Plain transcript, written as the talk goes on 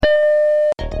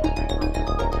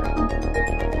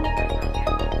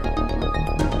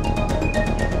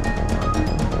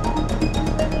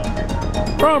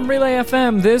From Relay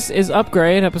FM, this is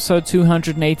Upgrade, episode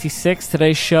 286.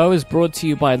 Today's show is brought to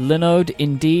you by Linode,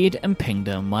 Indeed, and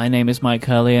Pingdom. My name is Mike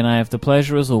Hurley, and I have the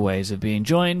pleasure, as always, of being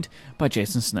joined by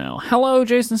Jason Snell. Hello,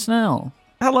 Jason Snell.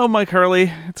 Hello, Mike Hurley.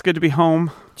 It's good to be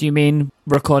home. Do you mean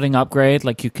recording Upgrade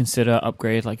like you consider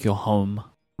Upgrade like your home?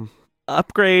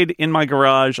 Upgrade in my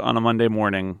garage on a Monday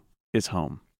morning is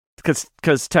home.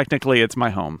 Because technically it's my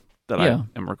home that I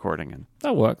am recording in.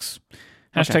 That works.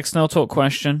 Hashtag Snell Talk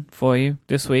question for you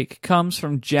this week comes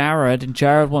from Jared, and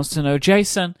Jared wants to know,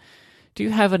 Jason, do you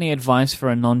have any advice for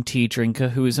a non-tea drinker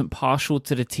who isn't partial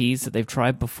to the teas that they've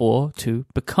tried before to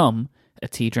become a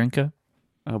tea drinker?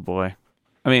 Oh, boy.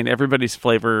 I mean, everybody's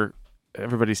flavor,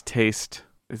 everybody's taste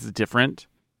is different.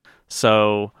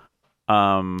 So...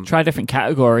 try different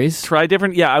categories.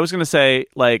 Yeah, I was going to say,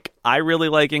 I really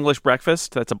like English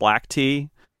breakfast. That's a black tea.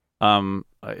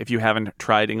 If you haven't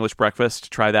tried English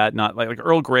breakfast, try that. Not like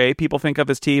Earl Grey people think of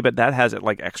as tea, but that has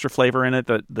extra flavor in it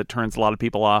that turns a lot of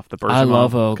people off. The I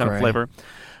love Earl kind Grey. of flavor.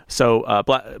 So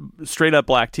straight up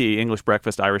black tea, English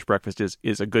breakfast, Irish breakfast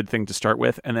is a good thing to start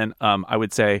with. And then I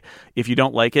would say if you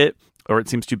don't like it or it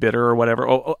seems too bitter or whatever.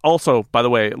 Also, by the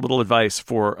way, a little advice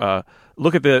for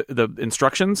look at the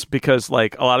instructions, because a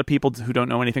lot of people who don't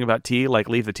know anything about tea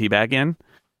leave the tea bag in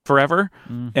forever,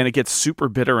 and it gets super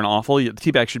bitter and awful. The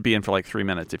tea bag should be in for 3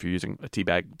 minutes if you're using a tea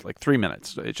bag. 3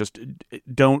 minutes.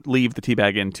 Don't leave the tea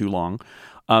bag in too long.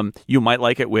 You might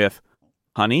like it with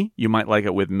honey. You might like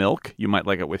it with milk. You might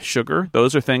like it with sugar.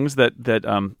 Those are things that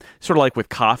sort of like with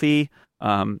coffee.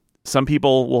 Some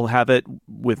people will have it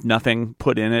with nothing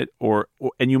put in it,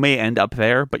 and you may end up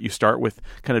there, but you start with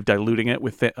kind of diluting it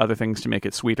with other things to make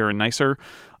it sweeter and nicer.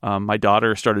 My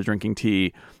daughter started drinking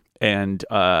tea, and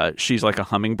she's like a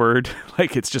hummingbird.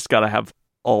 It's just got to have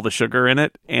all the sugar in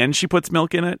it, and she puts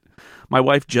milk in it. My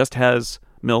wife just has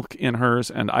milk in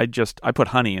hers, and I put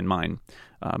honey in mine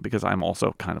because I'm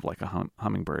also kind of like a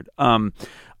hummingbird. There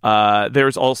are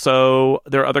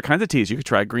other kinds of teas. You could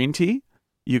try green tea.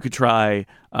 You could try,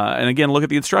 and again, look at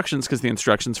the instructions, because the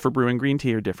instructions for brewing green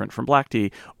tea are different from black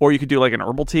tea. Or you could do an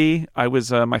herbal tea.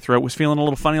 My throat was feeling a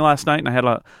little funny last night, and I had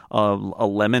a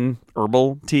lemon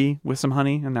herbal tea with some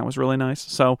honey, and that was really nice.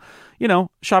 So,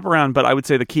 shop around. But I would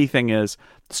say the key thing is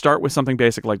start with something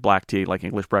basic like black tea, like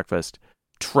English breakfast.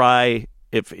 Try,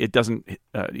 if it doesn't,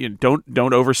 don't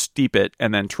oversteep it,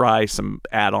 and then try some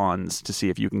add-ons to see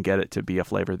if you can get it to be a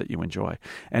flavor that you enjoy.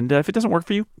 And if it doesn't work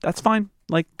for you, that's fine.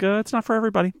 It's not for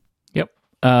everybody. Yep.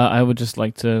 I would just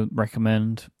like to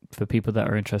recommend for people that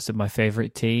are interested, my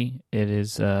favorite tea. It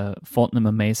is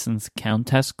Fortnum & Mason's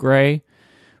Countess Grey,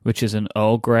 which is an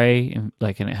Earl Grey, and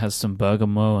it has some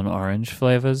bergamot and orange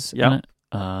flavors in it.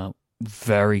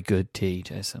 Very good tea,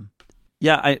 Jason.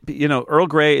 Yeah, Earl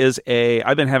Grey is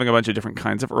I've been having a bunch of different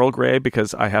kinds of Earl Grey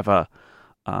because I have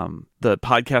the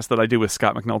podcast that I do with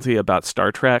Scott McNulty about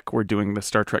Star Trek. We're doing the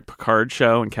Star Trek Picard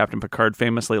show, and Captain Picard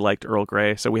famously liked Earl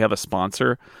Grey. So we have a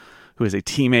sponsor who is a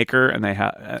tea maker,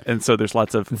 and so there's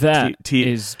lots of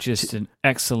tea. Is just an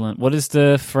excellent. What is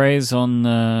the phrase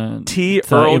on tea?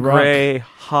 Earl Grey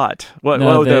hot. What?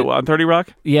 On 30 Rock?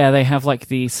 Yeah, they have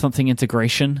the something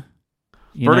integration.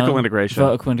 Vertical integration.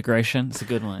 Vertical integration. It's a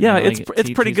good one. Yeah, it's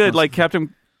pretty good.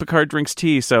 Captain Picard drinks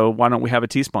tea, so why don't we have a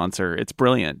tea sponsor? It's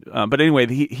brilliant. But anyway,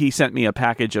 he sent me a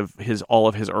package of all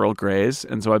of his Earl Greys,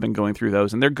 and so I've been going through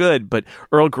those, and they're good. But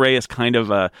Earl Grey is kind of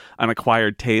an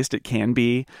acquired taste. It can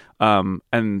be,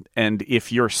 and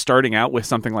if you're starting out with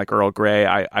something like Earl Grey,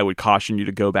 I would caution you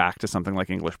to go back to something like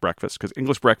English breakfast, because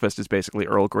English breakfast is basically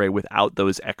Earl Grey without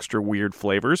those extra weird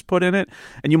flavors put in it.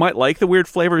 And you might like the weird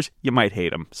flavors, you might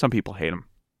hate them. Some people hate them.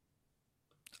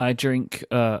 I drink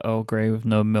Earl Grey with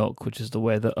no milk, which is the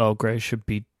way that Earl Grey should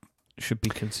be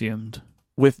consumed.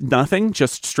 With nothing,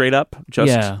 just straight up,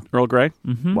 Earl Grey.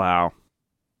 Mm-hmm. Wow,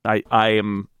 I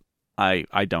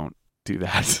don't do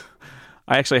that.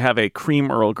 I actually have a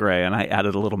cream Earl Grey, and I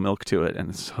added a little milk to it,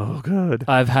 and it's so good.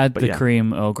 I've had the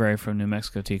cream Earl Grey from New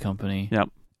Mexico Tea Company. Yep.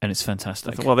 And it's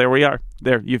fantastic. Well, there we are.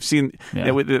 There, you've seen.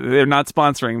 Yeah. They're not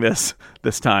sponsoring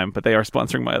this time, but they are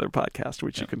sponsoring my other podcast,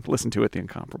 which you can listen to at The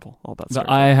Incomparable. All about. But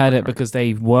I had it because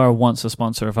they were once a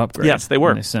sponsor of Upgrade. Yes, they were.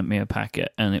 And they sent me a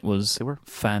packet, and it was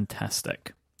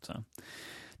fantastic. So,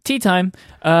 tea time.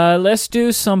 Let's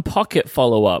do some Pocket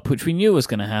follow-up, which we knew was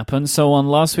going to happen. So on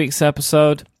last week's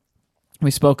episode,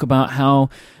 we spoke about how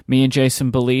me and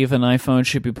Jason believe an iPhone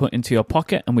should be put into your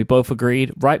pocket, and we both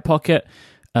agreed, right pocket.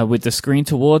 With the screen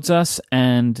towards us,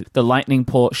 and the lightning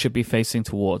port should be facing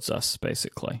towards us,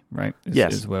 basically, right?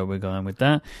 Yes. Is where we're going with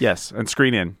that. Yes, and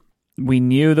screen in. we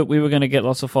knew that we were going to get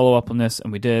lots of follow-up on this,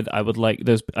 and we did. I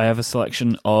have a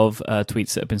selection of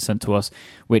tweets that have been sent to us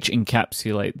which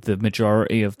encapsulate the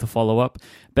majority of the follow-up.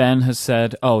 Ben has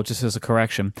said, just as a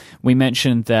correction, we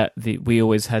mentioned that we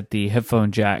always had the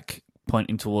headphone jack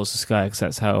pointing towards the sky because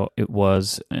that's how it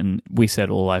was, and we said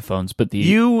all iPhones, but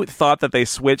you thought that they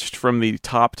switched from the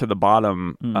top to the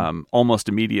bottom almost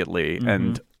immediately,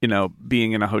 and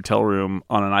being in a hotel room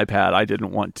on an iPad, I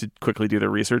didn't want to quickly do the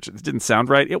research. It didn't sound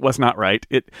right. It was not right.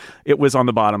 It was on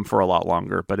the bottom for a lot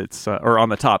longer, but it's or on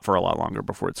the top for a lot longer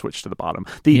before it switched to the bottom.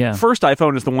 The first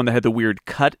iPhone is the one that had the weird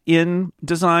cut-in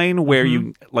design where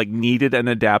you like needed an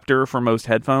adapter for most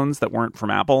headphones that weren't from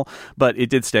Apple, but it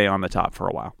did stay on the top for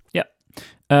a while. Yep.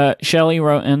 Shelley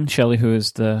wrote in, Shelley, who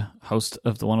is the host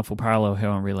of the wonderful Parallel here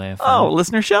on Relay FM. Oh,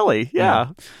 listener Shelley,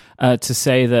 yeah. To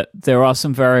say that there are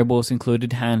some variables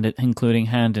including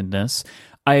handedness.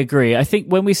 I agree. I think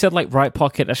when we said like right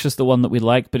pocket, that's just the one that we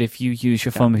like, but if you use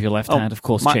your phone with your left hand, of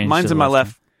course, change mine's to in the my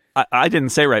left. I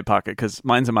didn't say right pocket because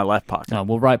mine's in my left pocket. Oh,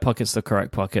 well, right pocket's the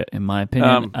correct pocket, in my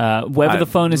opinion. Whether the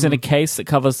phone is in a case that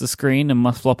covers the screen and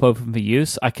must flop open for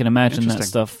use, I can imagine that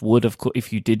stuff would have,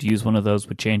 if you did use one of those,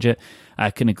 would change it.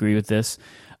 I can agree with this.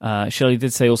 Shelley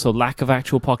did say also lack of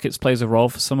actual pockets plays a role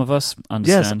for some of us.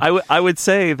 Understand. Yes, I would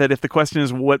say that if the question is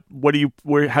how do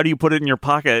you put it in your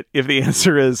pocket, if the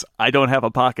answer is I don't have a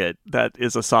pocket, that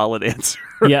is a solid answer.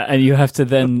 Yeah, and you have to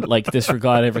then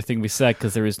disregard everything we said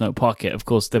because there is no pocket. Of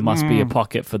course, there must be a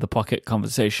pocket for the pocket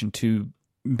conversation to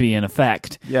be in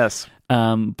effect. Yes.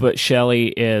 But Shelley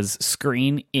is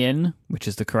screen in, which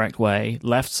is the correct way,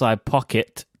 left side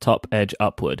pocket, top edge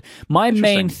upward. My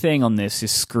main thing on this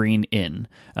is screen in.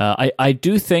 I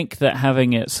do think that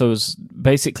having it so is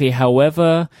basically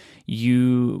however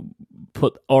you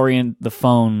orient the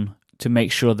phone to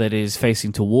make sure that it is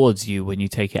facing towards you when you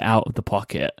take it out of the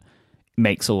pocket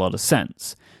makes a lot of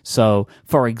sense. So,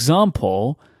 for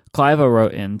example, Clive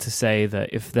wrote in to say that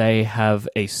if they have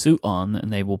a suit on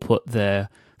and they will put their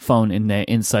phone in their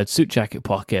inside suit jacket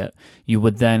pocket, you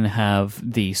would then have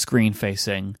the screen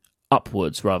facing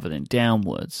upwards rather than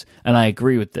downwards. And I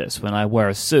agree with this. When I wear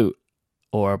a suit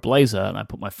or a blazer and I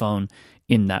put my phone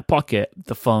in that pocket,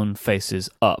 the phone faces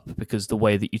up because the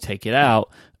way that you take it out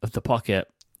of the pocket,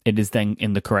 it is then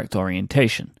in the correct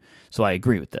orientation. So I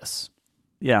agree with this.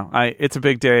 Yeah, it's a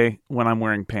big day when I'm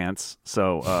wearing pants,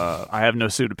 so I have no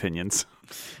suit opinions.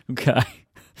 Okay.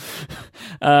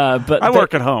 But I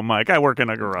work at home, Mike. I work in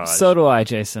a garage. So do I,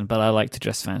 Jason, but I like to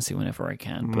dress fancy whenever I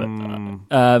can.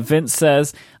 But Vince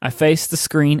says, I face the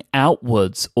screen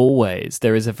outwards always.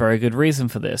 There is a very good reason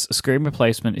for this. A screen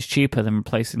replacement is cheaper than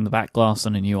replacing the back glass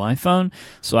on a new iPhone.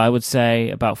 So I would say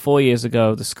about 4 years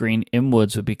ago, the screen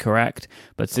inwards would be correct.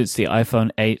 But since the iPhone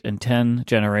 8 and 10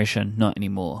 generation, not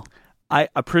anymore. I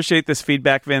appreciate this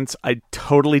feedback, Vince. I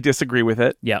totally disagree with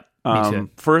it. Yeah, me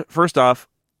too. First off,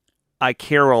 I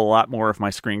care a lot more if my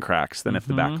screen cracks than if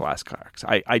the back glass cracks.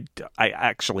 I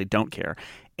actually don't care.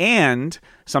 And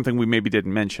something we maybe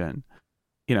didn't mention,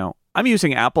 I'm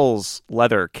using Apple's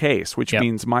leather case, which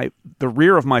means the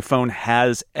rear of my phone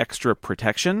has extra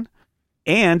protection.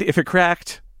 And if it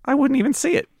cracked, I wouldn't even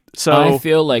see it. So I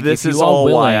feel like this if is you are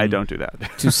all why I don't do that.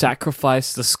 To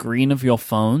sacrifice the screen of your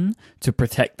phone to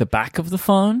protect the back of the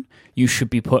phone, you should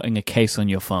be putting a case on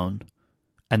your phone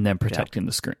and then protecting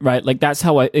the screen, right? Like that's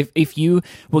how if you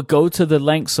would go to the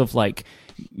lengths of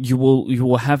you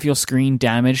will have your screen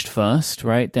damaged first,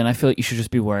 right? Then I feel like you should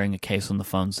just be wearing a case on the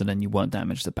phone so then you won't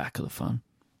damage the back of the phone,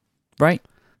 right?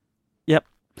 Yep.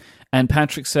 And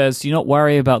Patrick says, do you not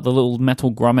worry about the little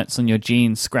metal grommets on your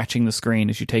jeans scratching the screen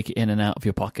as you take it in and out of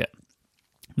your pocket?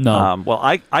 No. Well,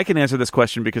 I can answer this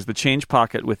question because the change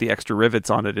pocket with the extra rivets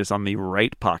on it is on the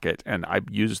right pocket, and I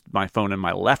used my phone in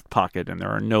my left pocket, and there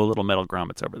are no little metal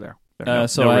grommets over there.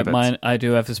 I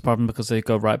do have this problem because they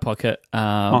go right pocket,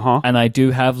 and I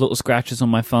do have little scratches on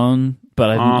my phone, but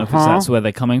I don't know if that's where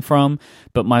they're coming from.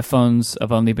 But my phones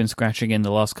have only been scratching in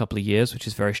the last couple of years, which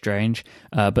is very strange.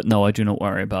 But no, I do not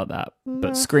worry about that.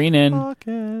 But screen in,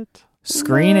 pocket,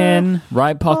 screen in,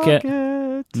 right pocket.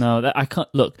 No, that I can't.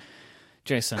 Look,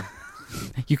 Jason,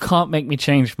 you can't make me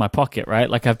change my pocket, right?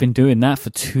 Like I've been doing that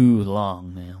for too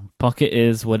long now. Pocket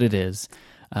is what it is.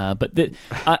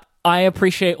 I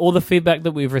appreciate all the feedback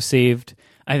that we've received.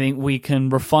 I think we can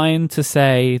refine to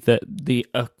say that the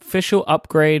official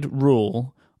upgrade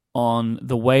rule on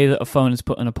the way that a phone is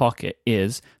put in a pocket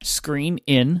is screen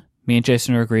in. Me and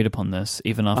Jason are agreed upon this,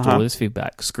 even after all this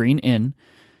feedback. Screen in.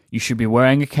 You should be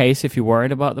wearing a case if you're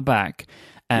worried about the back.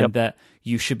 And that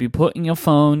you should be putting your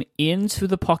phone into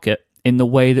the pocket in the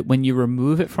way that when you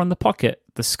remove it from the pocket,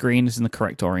 the screen is in the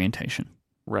correct orientation.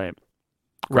 Right.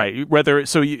 Right.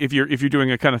 If you're doing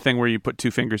a kind of thing where you put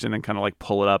two fingers in and kind of like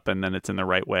pull it up and then it's in the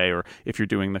right way, or if you're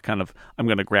doing the kind of I'm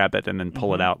going to grab it and then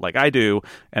pull it out like I do,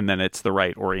 and then it's the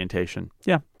right orientation.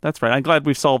 Yeah, that's right. I'm glad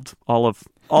we've solved all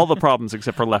the problems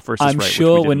except for left versus right. I'm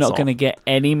sure we're not going to get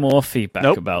any more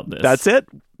feedback about this. That's it.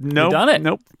 No, We've done it.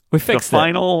 Nope. We fixed the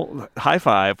final high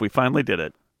five. We finally did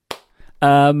it.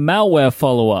 Malware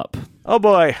follow-up. Oh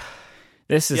boy.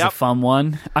 This is a fun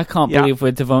one. I can't believe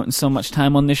we're devoting so much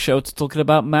time on this show to talking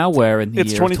about malware in the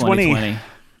year 2020.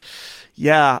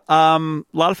 Yeah, a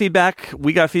lot of feedback.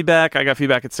 We got feedback. I got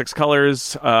feedback at Six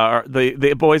Colors.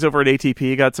 The boys over at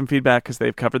ATP got some feedback because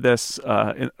they've covered this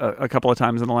a couple of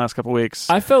times in the last couple of weeks.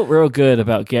 I felt real good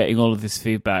about getting all of this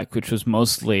feedback, which was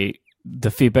mostly the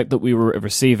feedback that we were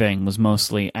receiving was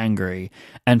mostly angry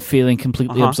and feeling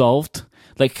completely absolved.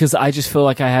 Like, because I just feel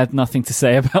like I had nothing to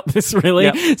say about this, really.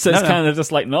 Yep. So it's kind of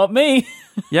just like, not me.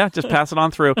 Yeah, just pass it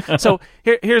on through. So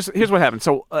here's what happened.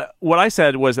 So what I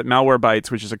said was that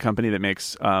Malwarebytes, which is a company that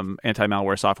makes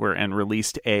anti-malware software, and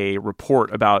released a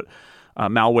report about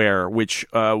malware, which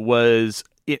was,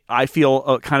 I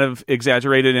feel, kind of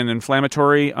exaggerated and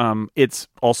inflammatory. It's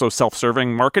also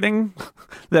self-serving marketing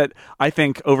that I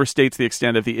think overstates the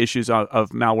extent of the issues of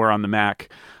malware on the Mac.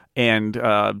 And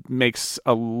makes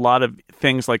a lot of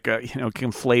things like,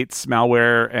 conflates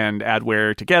malware and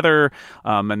adware together,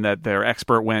 and that their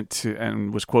expert went to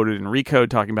and was quoted in Recode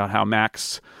talking about how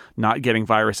Macs not getting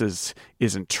viruses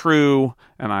isn't true.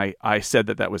 And I said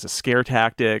that was a scare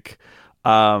tactic.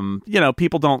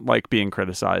 People don't like being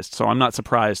criticized, so I'm not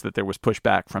surprised that there was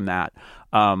pushback from that.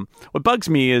 What bugs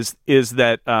me is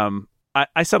that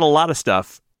I said a lot of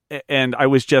stuff, and I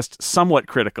was just somewhat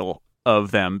critical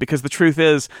of them, because the truth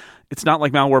is, it's not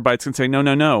like Malwarebytes can say,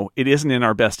 no, it isn't in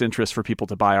our best interest for people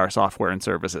to buy our software and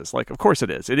services. Like, of course it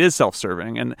is. It is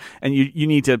self-serving, and you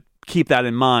need to keep that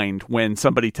in mind when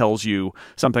somebody tells you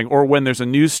something, or when there's a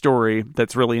news story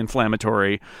that's really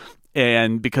inflammatory,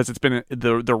 and because it's been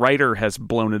the writer has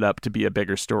blown it up to be a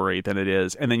bigger story than it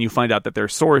is, and then you find out that their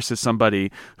source is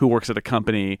somebody who works at a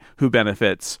company who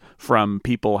benefits from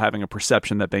people having a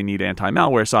perception that they need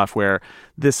anti-malware software.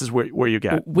 This is where you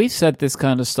get. We said this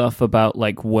kind of stuff about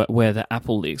like where the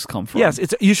Apple leaks come from. Yes,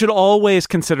 you should always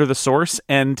consider the source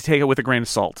and take it with a grain of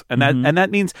salt, and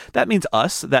that means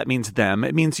us, that means them.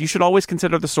 It means you should always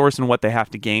consider the source and what they have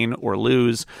to gain or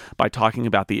lose by talking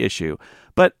about the issue.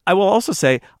 But I will also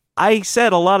say, I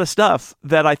said a lot of stuff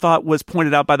that I thought was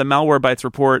pointed out by the Malwarebytes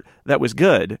report that was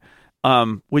good,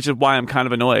 which is why I'm kind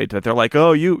of annoyed that they're like,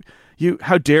 oh, you,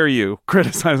 how dare you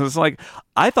criticize us? Like,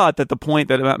 I thought that the point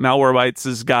that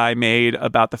Malwarebytes' guy made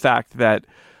about the fact that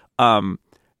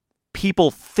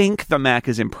people think the Mac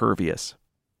is impervious,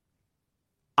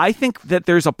 I think that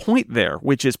there's a point there,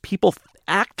 which is people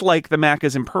act like the Mac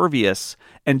is impervious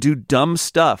and do dumb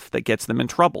stuff that gets them in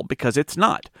trouble because it's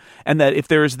not. And that if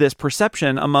there's this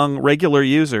perception among regular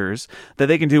users that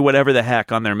they can do whatever the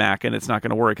heck on their Mac and it's not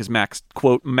going to work because Macs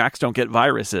don't get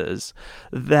viruses,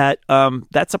 that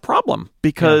that's a problem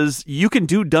because you can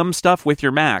do dumb stuff with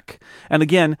your Mac. And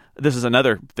again, this is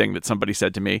another thing that somebody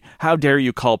said to me: how dare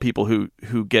you call people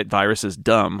who get viruses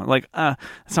dumb? Like,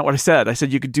 that's not what I said. I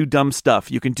said you could do dumb stuff.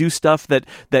 You can do stuff that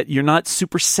you're not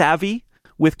super savvy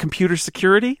with computer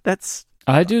security.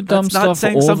 I do dumb that's stuff not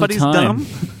saying all somebody's the time.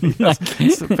 dumb.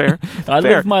 Yes, fair. I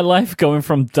live my life going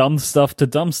from dumb stuff to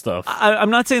dumb stuff. I'm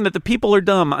not saying that the people are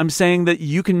dumb. I'm saying that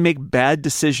you can make bad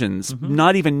decisions,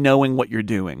 not even knowing what you're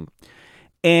doing.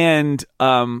 And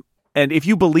if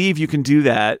you believe you can do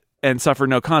that and suffer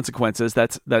no consequences,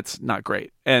 that's not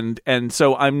great. And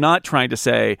so I'm not trying to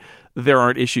say there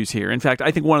aren't issues here. In fact, I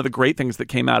think one of the great things that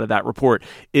came out of that report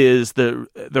is the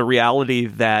reality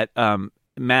that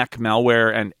Mac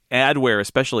malware and adware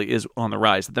especially is on the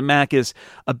rise. The Mac is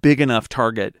a big enough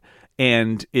target,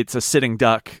 and it's a sitting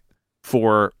duck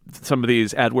for some of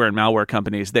these adware and malware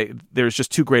companies. There's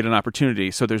just too great an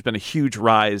opportunity, so there's been a huge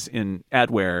rise in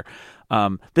adware.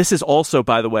 This is also,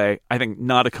 by the way, I think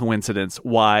not a coincidence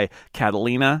why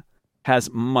Catalina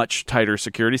has much tighter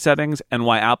security settings, and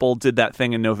why Apple did that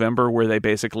thing in November where they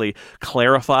basically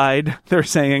clarified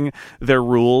their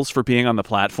rules for being on the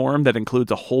platform that includes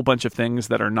a whole bunch of things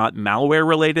that are not malware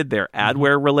related, they're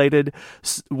adware related,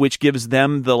 which gives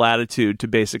them the latitude to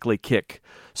basically kick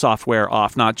software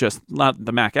off, not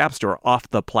the Mac App Store, off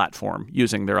the platform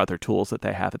using their other tools that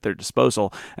they have at their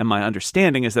disposal. And my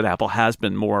understanding is that Apple has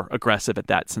been more aggressive at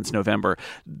that since November.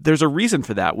 There's a reason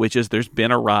for that, which is there's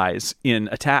been a rise in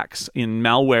attacks in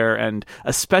malware, and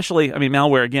especially,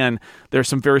 malware, again, there's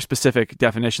some very specific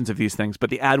definitions of these things, but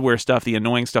the adware stuff, the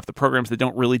annoying stuff, the programs that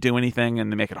don't really do anything and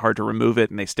they make it hard to remove it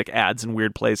and they stick ads in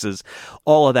weird places,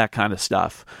 all of that kind of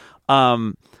stuff.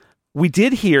 we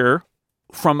did hear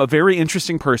from a very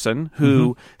interesting person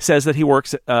who says that he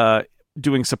works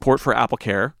doing support for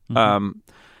AppleCare.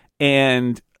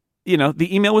 And,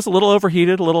 the email was a little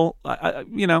overheated, a little,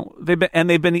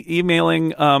 they've been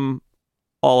emailing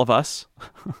all of us.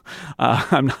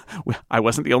 I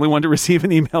wasn't the only one to receive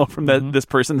an email from this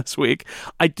person this week.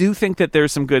 I do think that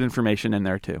there's some good information in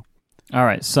there too. All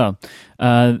right, so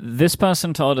this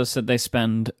person told us that they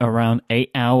spend around 8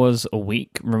 hours a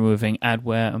week removing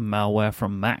adware and malware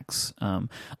from Macs.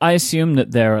 I assume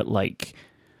that they're at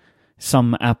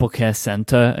some AppleCare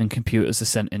center and computers are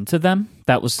sent into them.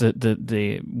 That was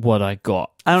the what I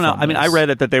got. I don't know. I mean, I read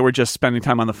it that they were just spending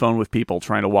time on the phone with people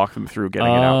trying to walk them through getting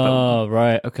it out. Oh,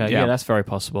 right. Okay. Yeah, that's very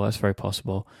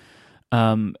possible.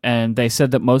 And they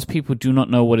said that most people do not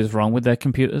know what is wrong with their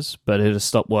computers, but it has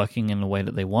stopped working in the way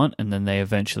that they want, and then they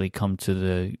eventually come to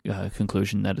the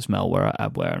conclusion that it's malware or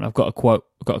adware. And I've got a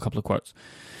couple of quotes.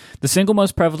 The single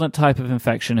most prevalent type of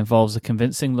infection involves a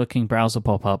convincing-looking browser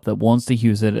pop-up that warns the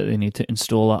user that they need to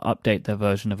install or update their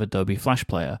version of Adobe Flash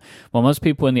Player. While most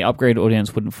people in the upgrade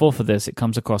audience wouldn't fall for this, it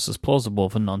comes across as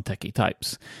plausible for non-techie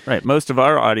types. Right. Most of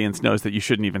our audience knows that you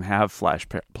shouldn't even have Flash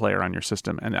Player on your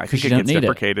system, and I think it gets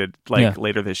deprecated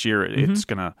later this year. It's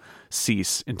going to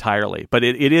cease entirely. But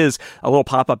it is a little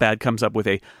pop-up ad comes up with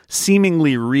a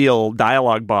seemingly real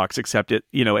dialog box, except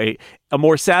a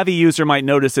more savvy user might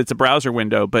notice it's a browser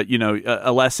window, but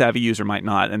a less savvy user might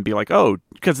not, and be like, oh,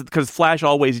 because Flash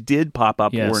always did pop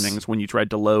up warnings when you tried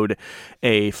to load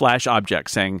a Flash object,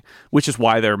 saying, which is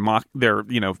why they're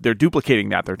duplicating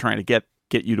that. They're trying to get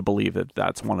you to believe that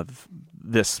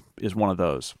this is one of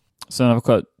those. So another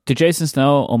quote. Do Jason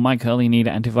Snell or Mike Hurley need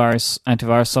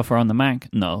antivirus software on the Mac?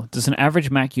 No. Does an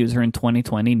average Mac user in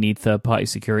 2020 need third-party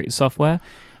security software?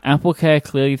 AppleCare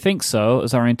clearly thinks so,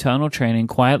 as our internal training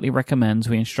quietly recommends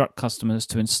we instruct customers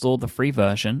to install the free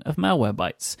version of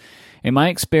Malwarebytes. In my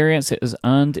experience, it has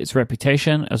earned its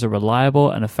reputation as a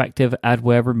reliable and effective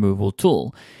adware removal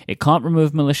tool. It can't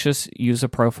remove malicious user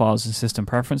profiles and system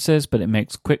preferences, but it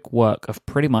makes quick work of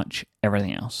pretty much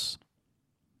everything else.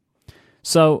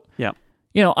 So, yeah.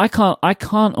 I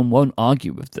can't and won't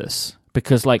argue with this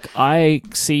because, I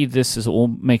see this as all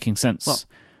making sense. Well,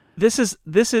 this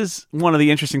is one of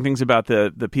the interesting things about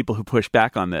the people who push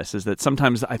back on this is that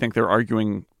sometimes I think they're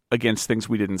arguing against things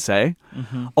we didn't say.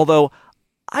 Although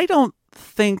I don't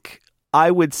think I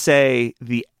would say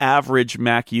the average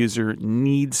Mac user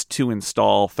needs to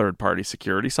install third-party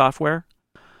security software.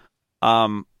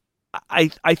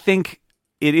 I think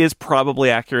it is probably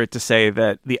accurate to say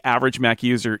that the average Mac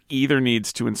user either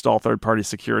needs to install third-party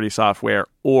security software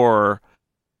or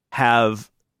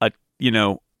have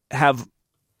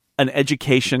an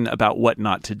education about what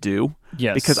not to do.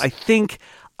 Yes. Because I think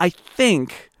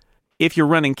if you're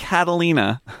running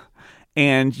Catalina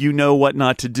and you know what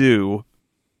not to do,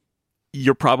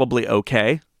 you're probably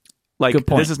okay. Good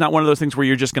point. This is not one of those things where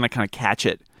you're just going to kind of catch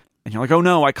it. And you're like, oh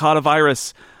no, I caught a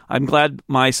virus. I'm glad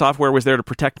my software was there to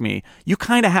protect me. You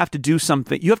kind of have to do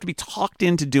something. You have to be talked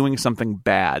into doing something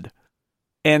bad.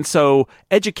 And so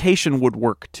education would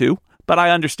work too. But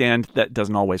I understand that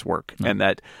doesn't always work. And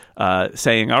that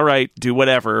saying, all right, do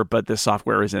whatever, but this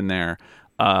software is in there.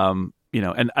 And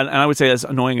I would say as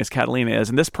annoying as Catalina is,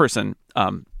 and this person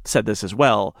said this as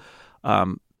well,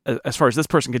 as far as this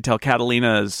person could tell,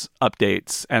 Catalina's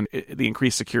updates and the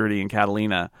increased security in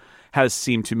Catalina has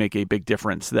seemed to make a big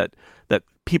difference, that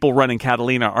people running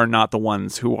Catalina are not the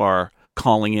ones who are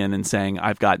calling in and saying,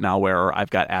 I've got malware or I've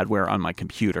got adware on my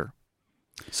computer.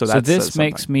 So this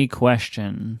makes me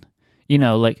question, you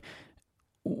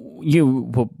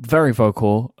were very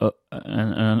vocal,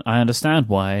 and I understand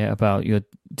why, about your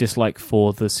dislike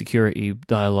for the security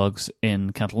dialogues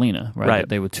in Catalina, right? That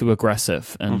they were too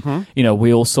aggressive. And,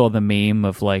 we all saw the meme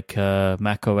of Mac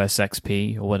OS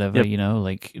XP or whatever,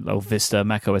 Vista,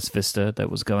 Mac OS Vista that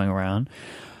was going around.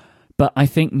 But I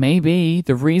think maybe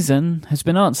the reason has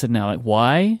been answered now.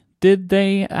 Why did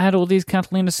they add all these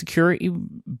Catalina security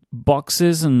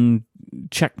boxes and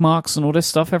check marks and all this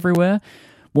stuff everywhere?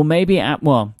 Well, maybe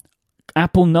Apple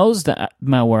knows that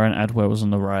malware and adware was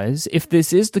on the rise. If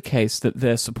this is the case, that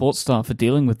their support staff are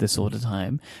dealing with this all the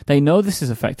time, they know this is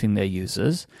affecting their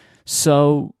users,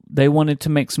 so they wanted to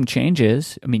make some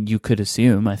changes. I mean, you could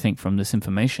assume, I think, from this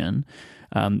information,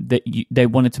 that they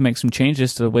wanted to make some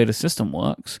changes to the way the system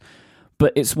works.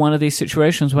 But it's one of these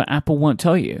situations where Apple won't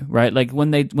tell you, right?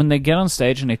 When they get on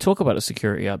stage and they talk about the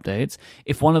security updates,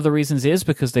 if one of the reasons is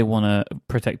because they want to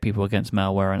protect people against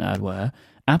malware and adware,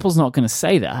 Apple's not going to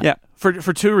say that. Yeah, for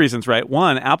two reasons, right?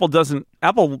 One, Apple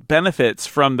benefits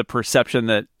from the perception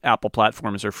that Apple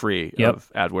platforms are free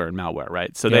of adware and malware,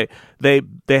 right? So they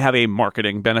have a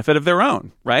marketing benefit of their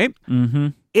own, right? Mm-hmm.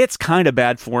 It's kind of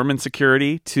bad form in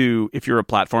security to, if you're a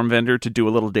platform vendor, to do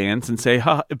a little dance and say,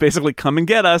 basically, come and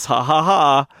get us, ha ha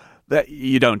ha. That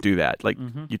you don't do that. Like,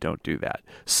 you don't do that.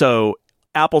 So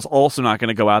Apple's also not going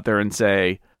to go out there and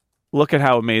say, look at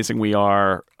how amazing we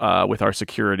are with our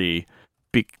security.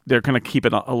 They're going to keep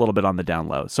it a little bit on the down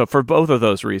low. So for both of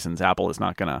those reasons, Apple is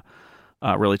not going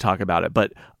to really talk about it.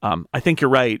 But I think you're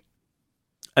right.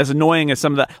 As annoying as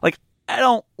some of that, like, I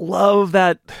don't love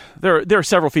that. There are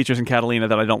several features in Catalina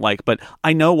that I don't like, but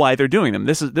I know why they're doing them.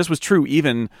 This was true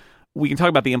even, we can talk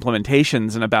about the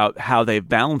implementations and about how they've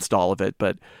balanced all of it,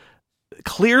 but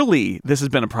clearly this has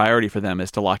been a priority for them,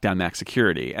 is to lock down Mac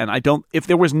security. And if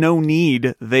there was no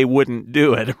need, they wouldn't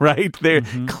do it, right?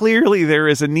 Clearly there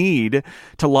is a need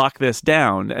to lock this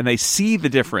down, and they see the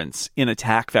difference in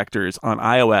attack vectors on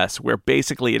iOS, where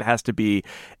basically it has to be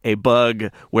a bug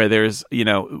where there's,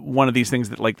 one of these things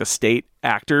that like the state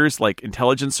actors, like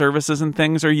intelligence services and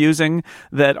things, are using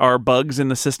that are bugs in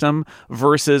the system,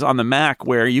 versus on the Mac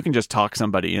where you can just talk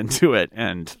somebody into it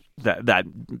and that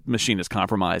machine is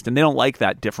compromised. And they don't like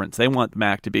that difference. They want the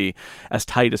Mac to be as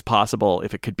tight as possible.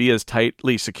 If it could be as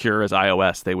tightly secure as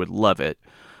iOS, they would love it.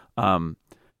 So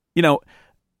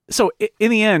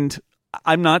in the end,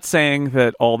 I'm not saying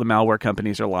that all the malware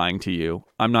companies are lying to you.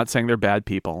 I'm not saying they're bad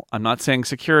people. I'm not saying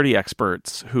security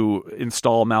experts who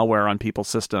install malware on people's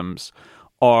systems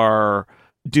are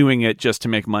doing it just to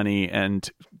make money and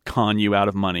con you out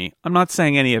of money. I'm not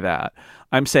saying any of that.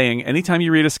 I'm saying anytime you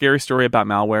read a scary story about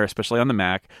malware, especially on the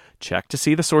Mac, check to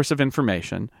see the source of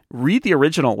information. Read the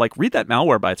original, read that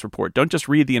Malwarebytes report. Don't just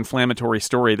read the inflammatory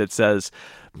story that says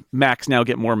Macs now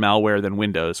get more malware than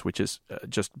Windows, which is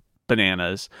just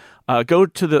bananas. Go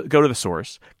to the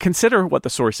source. Consider what the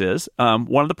source is.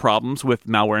 One of the problems with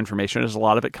malware information is a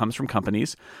lot of it comes from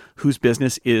companies whose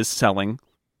business is selling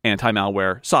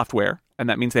anti-malware software, and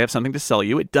that means they have something to sell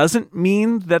you. It doesn't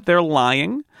mean that they're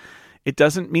lying. It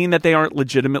doesn't mean that they aren't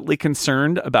legitimately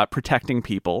concerned about protecting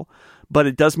people, but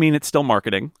it does mean it's still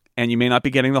marketing, and you may not be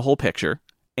getting the whole picture,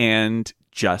 and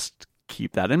just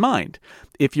keep that in mind.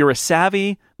 If you're a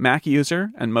savvy Mac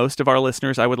user, and most of our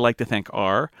listeners I would like to think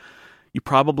are, you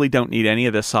probably don't need any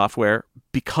of this software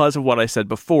because of what I said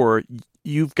before.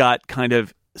 You've got kind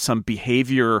of some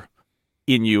behavior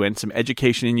in you and some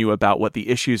education in you about what the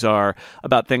issues are,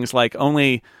 about things like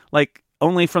only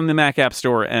from the Mac App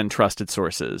Store and trusted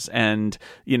sources. And,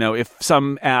 if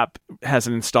some app has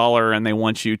an installer and they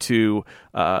want you to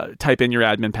type in your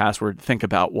admin password, think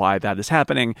about why that is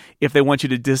happening. If they want you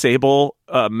to disable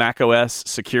macOS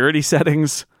security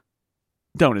settings,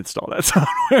 don't install that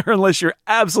software unless you're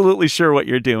absolutely sure what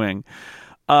you're doing.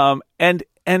 And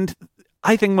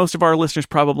I think most of our listeners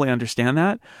probably understand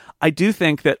that. I do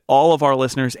think that all of our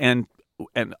listeners and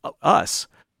us,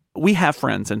 we have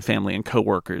friends and family and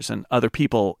coworkers and other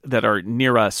people that are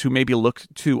near us who maybe look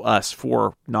to us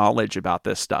for knowledge about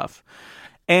this stuff.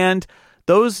 And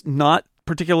those not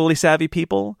particularly savvy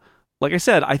people, like I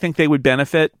said, I think they would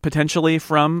benefit potentially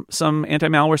from some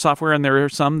anti-malware software, and there are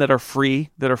some that are free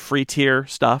tier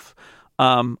stuff.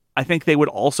 I think they would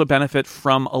also benefit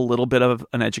from a little bit of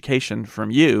an education from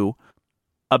you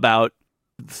about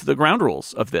the ground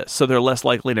rules of this, so they're less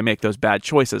likely to make those bad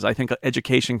choices. I think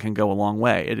education can go a long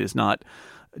way. It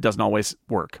doesn't always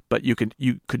work, but you can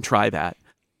try that.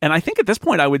 And I think at this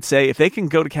point, I would say if they can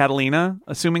go to Catalina,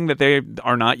 assuming that they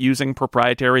are not using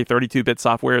proprietary 32-bit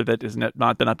software that has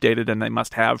not been updated and they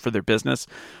must have for their business,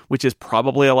 which is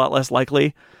probably a lot less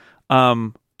likely,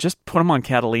 just put them on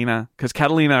Catalina, because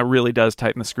Catalina really does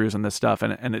tighten the screws on this stuff.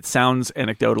 And it sounds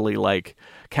anecdotally like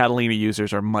Catalina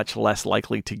users are much less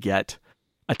likely to get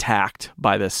attacked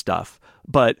by this stuff.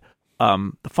 But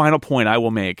the final point I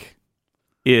will make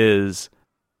is,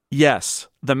 yes,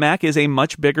 the Mac is a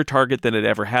much bigger target than it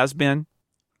ever has been.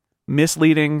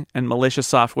 Misleading and malicious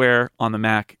software on the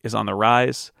Mac is on the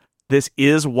rise. This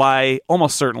is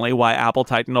almost certainly why Apple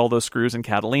tightened all those screws in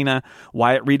Catalina,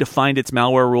 why it redefined its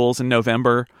malware rules in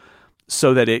November,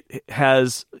 so that it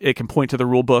can point to the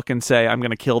rule book and say, I'm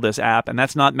going to kill this app. And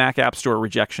that's not Mac App Store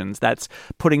rejections. That's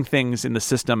putting things in the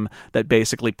system that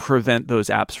basically prevent those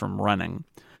apps from running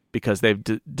because they've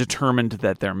determined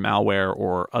that they're malware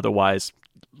or otherwise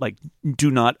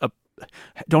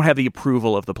don't have the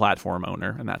approval of the platform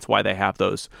owner. And that's why they have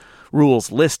those rules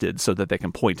listed, so that they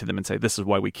can point to them and say, this is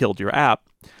why we killed your app.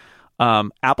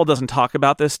 Apple doesn't talk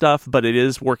about this stuff, but it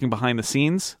is working behind the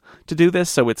scenes to do this.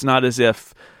 So it's not as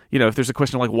if if there's a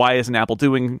question like, why isn't Apple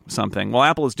doing something? Well,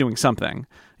 Apple is doing something.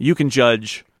 You can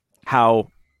judge how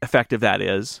effective that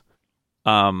is.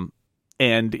 And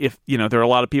if, there are a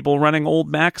lot of people running old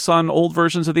Macs on old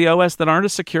versions of the OS that aren't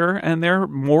as secure, and they're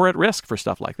more at risk for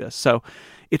stuff like this. So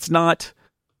it's not,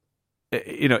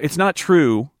 it's not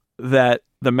true that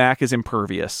the Mac is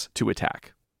impervious to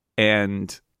attack.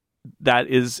 And that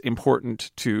is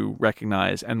important to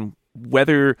recognize. And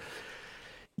whether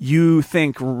you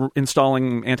think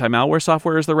installing anti-malware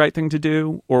software is the right thing to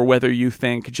do, or whether you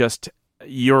think just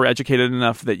you're educated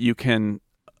enough that you can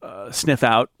sniff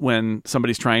out when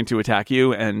somebody's trying to attack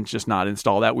you and just not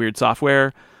install that weird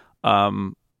software.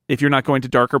 If you're not going to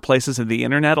darker places in the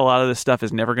internet, a lot of this stuff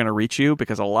is never going to reach you,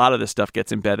 because a lot of this stuff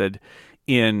gets embedded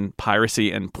in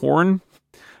piracy and porn.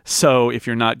 So if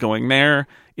you're not going there,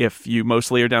 if you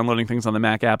mostly are downloading things on the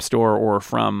Mac App Store or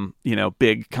from,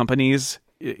 big companies,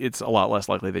 it's a lot less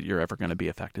likely that you're ever going to be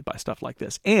affected by stuff like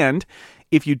this. And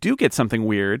if you do get something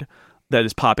weird that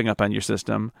is popping up on your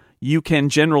system, you can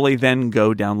generally then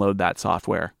go download that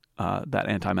software, that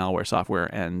anti-malware software,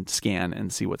 and scan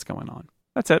and see what's going on.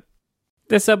 That's it.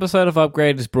 This episode of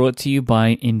Upgrade is brought to you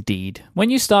by Indeed. When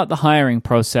you start the hiring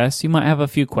process, you might have a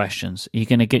few questions. Are you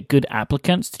going to get good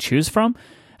applicants to choose from?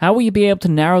 How will you be able to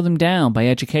narrow them down by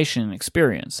education and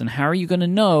experience? And how are you going to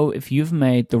know if you've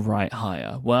made the right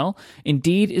hire? Well,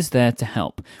 Indeed is there to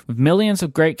help. With millions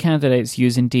of great candidates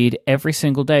use Indeed every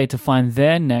single day to find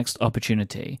their next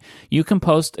opportunity. You can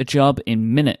post a job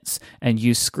in minutes and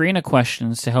use screener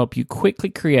questions to help you quickly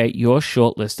create your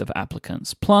short list of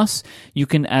applicants. Plus, you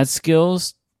can add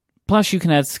skills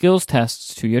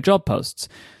tests to your job posts,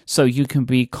 so you can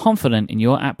be confident in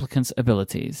your applicant's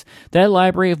abilities. Their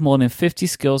library of more than 50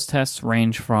 skills tests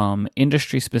range from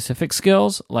industry-specific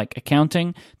skills, like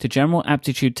accounting, to general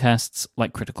aptitude tests,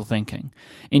 like critical thinking.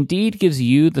 Indeed gives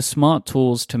you the smart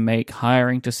tools to make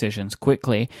hiring decisions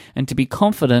quickly and to be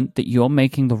confident that you're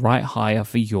making the right hire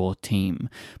for your team.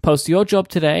 Post your job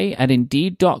today at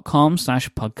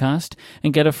Indeed.com/podcast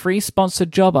and get a free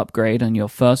sponsored job upgrade on your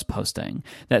first posting.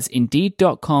 That's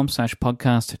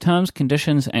Indeed.com/podcast. Terms,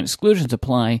 conditions, and exclusions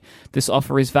apply. This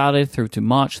offer is valid through to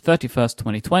March 31st,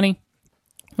 2020.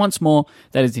 Once more,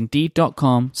 that is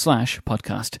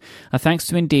Indeed.com/podcast. A thanks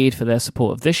to Indeed for their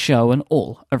support of this show and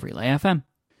all of Relay FM.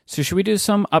 So should we do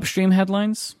some upstream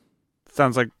headlines?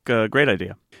 Sounds like a great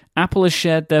idea. Apple has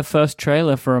shared their first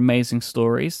trailer for Amazing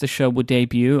Stories. The show will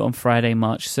debut on Friday,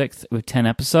 March 6th with 10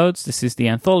 episodes. This is the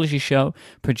anthology show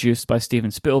produced by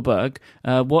Steven Spielberg.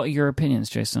 What are your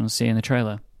opinions, Jason, on seeing the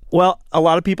trailer? Well, a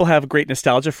lot of people have great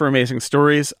nostalgia for Amazing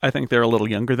Stories. I think they're a little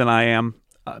younger than I am,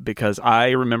 because I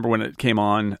remember when it came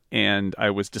on and I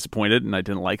was disappointed and I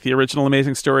didn't like the original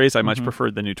Amazing Stories. I much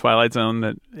preferred the new Twilight Zone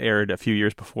that aired a few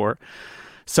years before.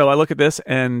 So I look at this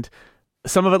and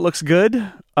some of it looks good,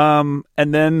 and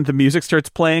then the music starts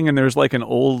playing and there's like an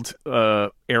old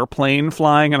airplane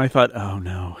flying, and I thought, oh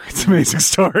no, it's Amazing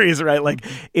Stories, right? Like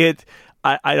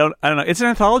I don't know. It's an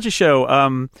anthology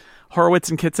show. Horowitz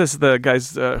and Kitsis, the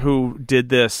guys who did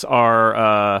this,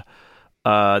 are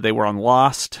they were on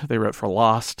Lost. They wrote for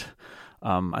Lost.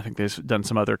 I think they've done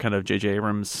some other kind of J.J.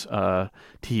 Abrams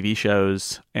TV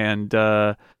shows, and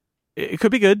it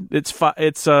could be good.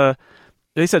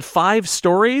 They said 5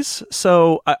 stories,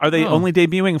 so are they only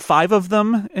debuting 5 of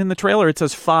them in the trailer? It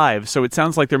says 5, so it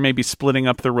sounds like they're maybe splitting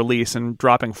up the release and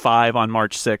dropping 5 on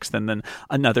March 6th and then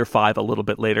another 5 a little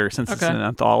bit later. Since it's an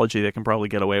anthology, they can probably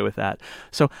get away with that.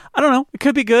 So I don't know. It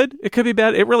could be good. It could be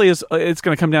bad. It really is. It's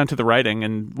going to come down to the writing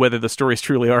and whether the stories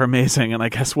truly are amazing, and I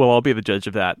guess we'll all be the judge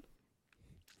of that.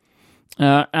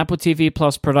 Apple TV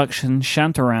Plus production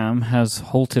Shantaram has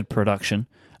halted production.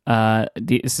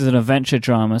 This is an adventure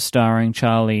drama starring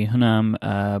Charlie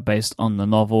Hunnam, based on the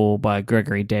novel by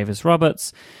Gregory Davis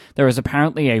Roberts. There is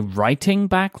apparently a writing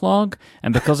backlog,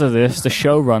 and because of this, the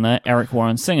showrunner, Eric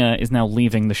Warren Singer, is now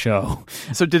leaving the show.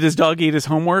 So did his dog eat his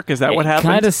homework? Is that what happened?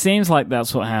 It kind of seems like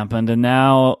that's what happened, and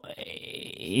now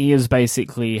he has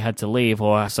basically had to leave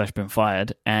or / been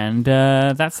fired, and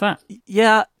that's that.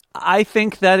 Yeah. I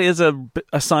think that is a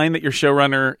sign that your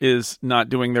showrunner is not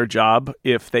doing their job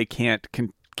if they can't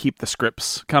keep the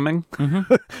scripts coming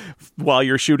while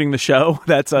you're shooting the show.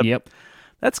 That's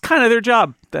kind of their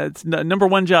job. That's number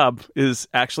one job, is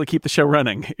actually keep the show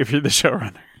running if you're the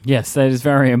showrunner. Yes, that is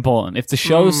very important. If the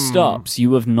show stops,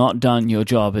 you have not done your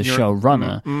job as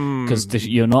showrunner, because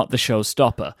you're not the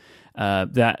showstopper.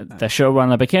 The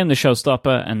showrunner became the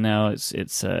showstopper, and now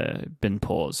it's been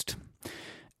paused.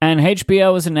 And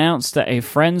HBO has announced that a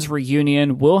Friends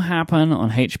reunion will happen on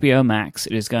HBO Max.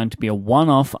 It is going to be a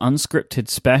one-off unscripted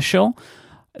special.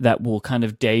 that will kind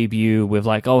of debut with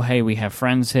like, oh, hey, we have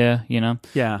Friends here, you know?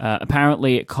 Yeah.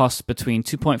 Apparently it costs between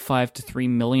 $2.5 to $3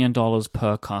 million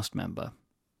per cast member.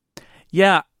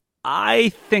 Yeah, I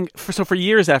think for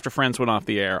years after Friends went off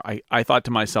the air, I thought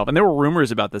to myself, and there were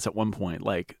rumors about this at one point,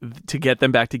 like to get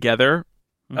them back together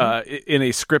in a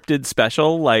scripted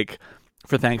special, like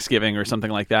for Thanksgiving or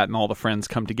something like that, and all the friends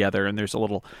come together, and there's a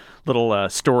little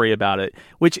story about it,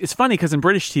 which is funny because in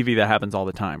British TV that happens all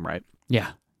the time, right?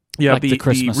 Yeah. You have Like the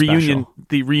Christmas reunion, special.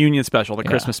 the reunion special, the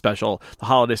Christmas special, the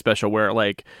holiday special, where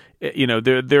like, you know,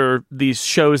 there are these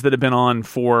shows that have been on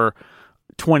for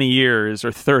 20 years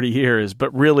or 30 years,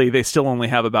 but really they still only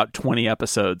have about 20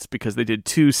 episodes because they did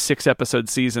 2 6-episode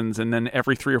seasons, and then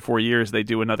every 3 or 4 years they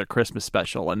do another Christmas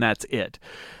special, and that's it.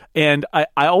 And I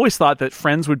always thought that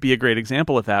Friends would be a great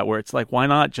example of that, where it's like, why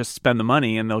not just spend the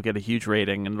money and they'll get a huge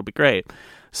rating and it'll be great.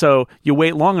 So you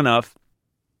wait long enough,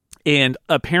 and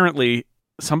apparently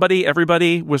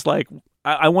everybody was like,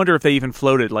 I wonder if they even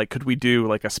floated, like, could we do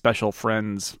like a special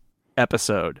Friends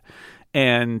episode?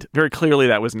 And very clearly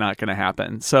that was not going to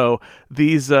happen. So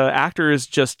these actors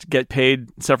just get paid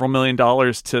several $1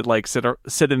 million to like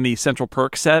sit in the Central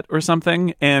Perk set or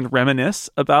something and reminisce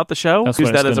about the show. That's Use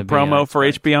what it's that as a gonna be, promo I for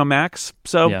expect. HBO Max.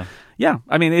 So yeah,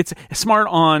 I mean, it's smart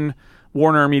on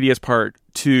Warner Media's part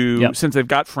to, since they've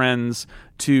got Friends,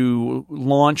 to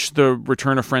launch the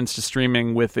return of Friends to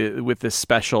streaming with this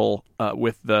special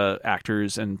with the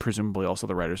actors and presumably also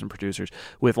the writers and producers,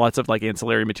 with lots of like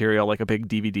ancillary material, like a big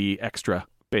DVD extra,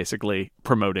 basically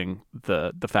promoting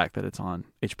the fact that it's on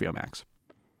HBO Max.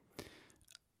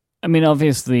 I mean,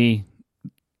 obviously,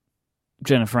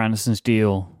 Jennifer Aniston's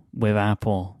deal with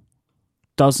Apple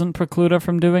doesn't preclude her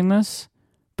from doing this,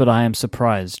 but I am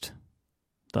surprised,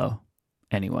 though.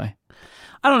 Anyway,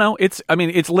 I don't know. It's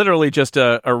literally just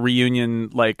a reunion,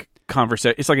 like,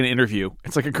 conversation. It's like an interview.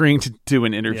 It's like agreeing to do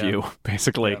an interview,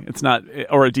 basically. Yeah. It's not,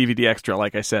 or a DVD extra,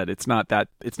 like I said. It's not a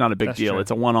big That's deal. true.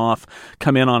 It's a one-off.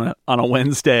 Come in on a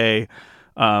Wednesday,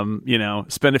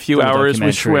 spend a few hours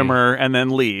with Schwimmer, and then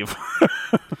leave.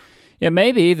 Yeah,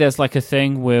 maybe there's like a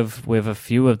thing with a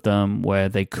few of them where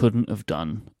they couldn't have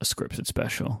done a scripted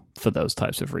special for those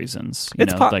types of reasons.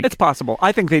 It's possible.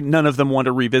 I think none of them want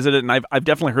to revisit it, and I've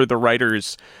definitely heard the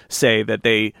writers say that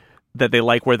they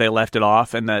like where they left it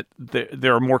off, and that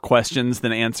there are more questions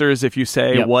than answers. If you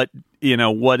say what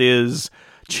is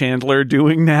Chandler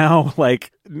doing now?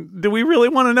 Like, do we really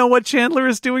want to know what Chandler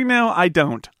is doing now? I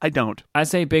don't.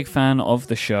 As a big fan of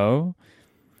the show,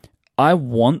 I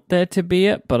want there to be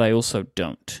it, but I also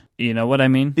don't. You know what I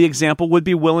mean? The example would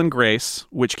be Will and Grace,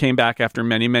 which came back after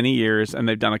many, many years, and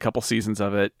they've done a couple seasons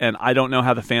of it. And I don't know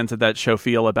how the fans of that show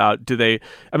feel about,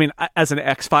 as an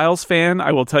X-Files fan,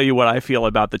 I will tell you what I feel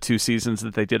about the 2 seasons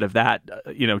that they did of that,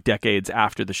 decades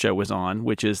after the show was on,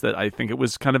 which is that I think it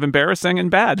was kind of embarrassing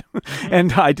and bad,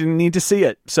 and I didn't need to see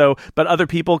it. So, but other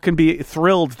people can be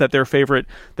thrilled that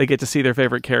they get to see their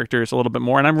favorite characters a little bit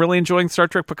more. And I'm really enjoying Star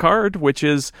Trek Picard, which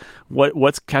is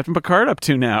what's Captain Picard up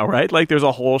to now, right? Like, there's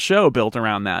a whole show built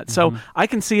around that. So I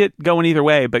can see it going either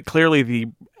way, but clearly the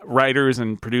writers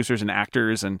and producers and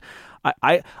actors, and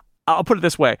I'll put it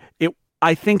this way,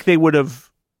 I think they would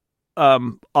have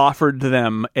offered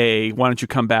them why don't you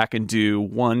come back and do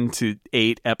 1 to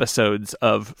 8 episodes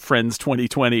of Friends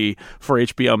 2020 for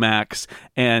HBO Max,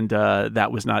 and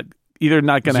that was either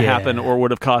not going to happen, or would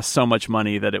have cost so much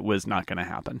money that it was not going to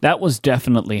happen. That was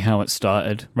definitely how it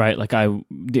started, right? Like, it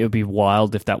would be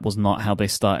wild if that was not how they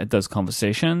started those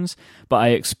conversations. But I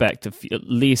expect at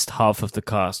least half of the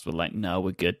cast were like, "No,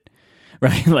 we're good,"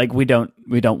 right? Like, we don't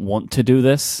want to do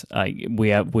this. We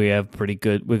have pretty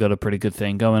good. We got a pretty good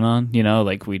thing going on,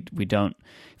 Like, we don't.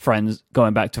 Friends,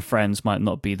 going back to Friends might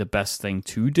not be the best thing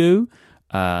to do.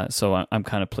 So I'm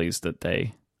kind of pleased that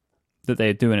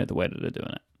they're doing it the way that they're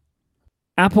doing it.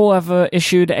 Apple have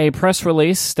issued a press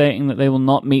release stating that they will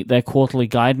not meet their quarterly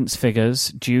guidance figures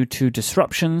due to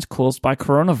disruptions caused by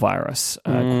coronavirus.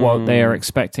 Quote, they are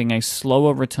expecting a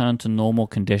slower return to normal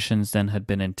conditions than had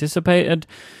been anticipated.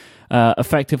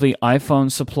 Effectively, iPhone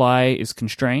supply is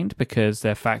constrained because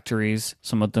their factories,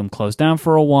 some of them closed down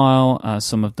for a while,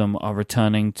 some of them are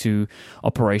returning to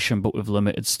operation but with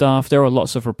limited staff. There are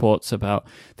lots of reports about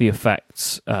the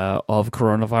effects of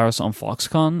coronavirus on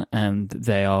Foxconn, and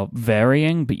they are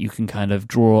varying, but you can kind of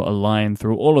draw a line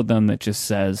through all of them that just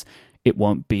says it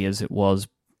won't be as it was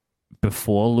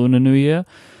before Lunar New Year.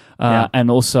 And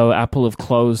also, Apple have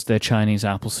closed their Chinese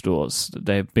Apple stores.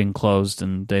 They've been closed,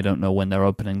 and they don't know when they're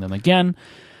opening them again.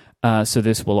 So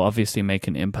this will obviously make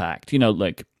an impact.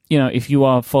 If you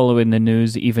are following the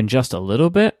news even just a little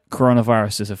bit,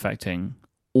 coronavirus is affecting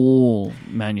all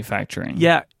manufacturing.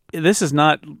 Yeah. this is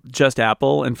not just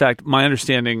Apple. In fact, my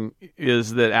understanding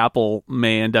is that Apple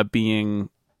may end up being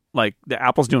like the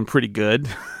Apple's doing pretty good,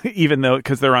 even though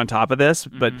because they're on top of this.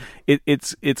 But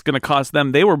it's going to cost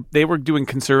them. They were doing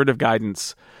conservative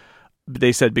guidance.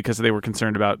 They said because they were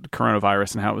concerned about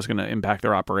coronavirus and how it was going to impact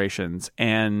their operations,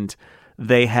 and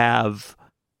they have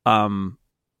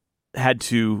had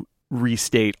to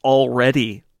restate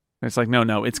already. It's like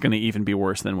no, it's going to even be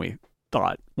worse than we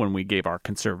thought when we gave our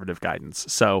conservative guidance.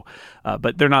 So,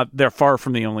 but they're far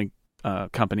from the only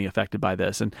company affected by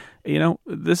this. And,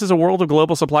 this is a world of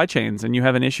global supply chains, and you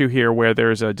have an issue here where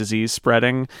there's a disease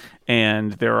spreading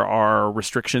and there are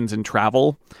restrictions in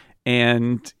travel,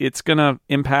 and it's going to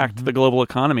impact the global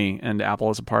economy, and Apple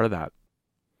is a part of that.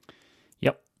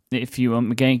 Yep. If you are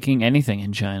making anything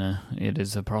in China, it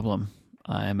is a problem.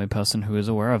 I am a person who is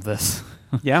aware of this.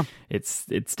 Yeah. It's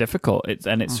difficult.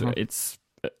 It's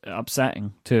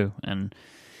upsetting too. And,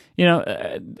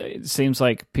 it seems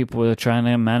like people are trying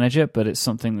to manage it, but it's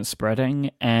something that's spreading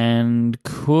and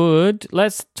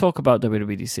let's talk about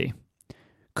WWDC.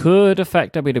 Could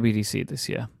affect WWDC this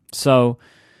year. So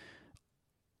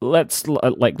let's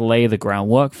lay the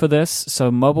groundwork for this.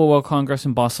 So Mobile World Congress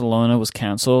in Barcelona was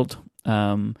canceled.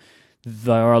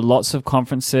 There are lots of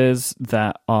conferences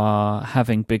that are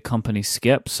having big companies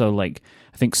skip. So I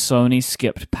think Sony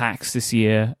skipped PAX this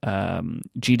year.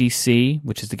 GDC,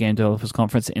 which is the Game Developers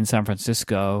Conference in San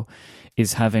Francisco,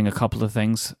 is having a couple of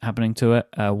things happening to it.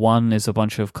 One is a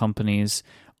bunch of companies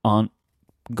aren't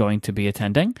going to be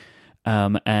attending.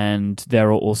 And there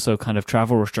are also kind of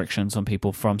travel restrictions on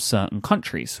people from certain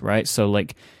countries, right? So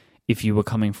if you were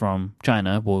coming from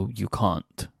China, well, you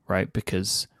can't, right?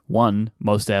 Because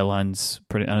most airlines,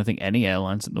 I don't think any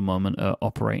airlines at the moment are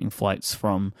operating flights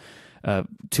from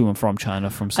to and from China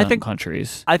from certain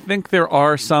countries. I think there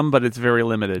are some, but it's very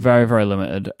limited. Very, very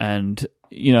limited. And,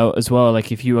 as well,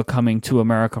 if you are coming to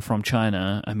America from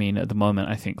China, I mean, at the moment,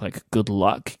 I think good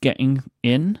luck getting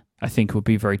in. I think it would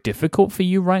be very difficult for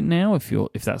you right now if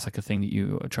that's a thing that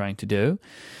you are trying to do.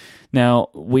 Now,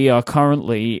 we are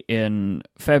currently in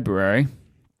February.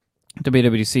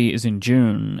 WWDC is in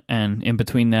June, and in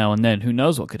between now and then, who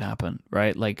knows what could happen,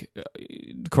 right?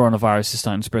 Coronavirus is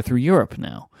starting to spread through Europe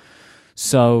now.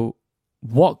 So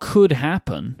what could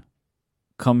happen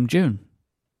come June?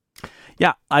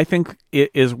 Yeah, I think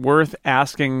it is worth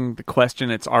asking the question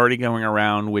that's already going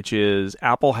around, which is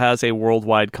Apple has a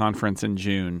worldwide conference in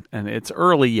June, and it's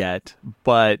early yet,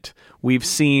 but we've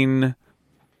seen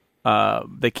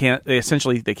they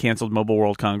canceled Mobile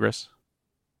World Congress.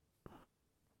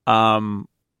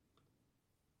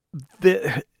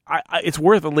 It's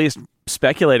worth at least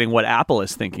speculating what Apple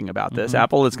is thinking about this.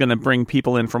 Apple is going to bring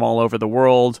people in from all over the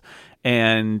world,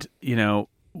 and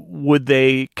would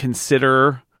they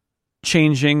consider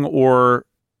changing or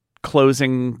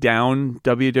closing down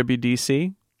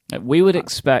WWDC? We would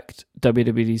expect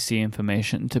WWDC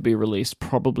information to be released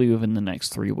probably within the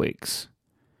next 3 weeks.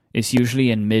 It's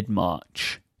usually in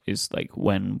mid-March is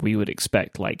when we would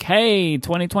expect hey,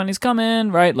 2020's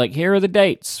coming, right? Here are the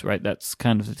dates, right? That's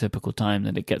kind of the typical time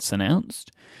that it gets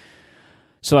announced.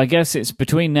 So I guess it's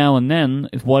between now and then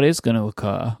what is going to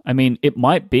occur. I mean, it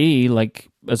might be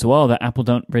as well that Apple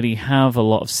don't really have a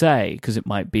lot of say, because it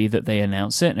might be that they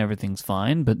announce it and everything's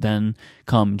fine, but then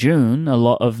come June, a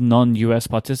lot of non-US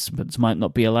participants might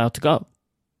not be allowed to go,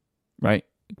 right?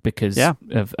 Because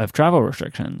of travel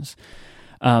restrictions.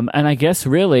 And I guess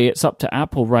really it's up to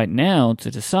Apple right now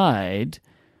to decide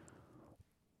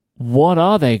what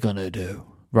are they going to do,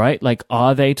 right?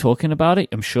 Are they talking about it?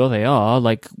 I'm sure they are.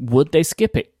 Would they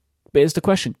skip it? But here's the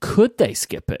question. Could they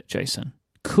skip it, Jason?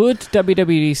 Could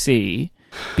WWDC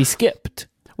be skipped?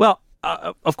 Well,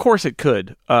 of course it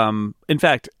could. In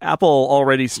fact, Apple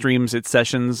already streams its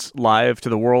sessions live to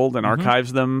the world and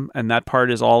archives them, and that part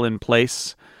is all in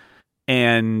place.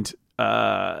 And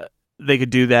they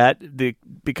could do that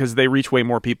because they reach way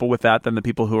more people with that than the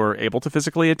people who are able to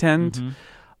physically attend.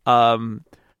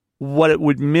 What it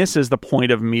would miss is the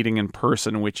point of meeting in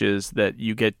person, which is that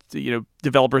you get,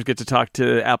 developers get to talk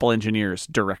to Apple engineers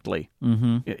directly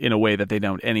in a way that they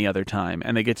don't any other time.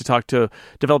 And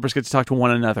developers get to talk to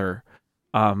one another.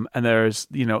 And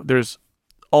there's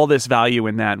all this value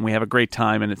in that. And we have a great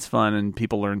time, and it's fun, and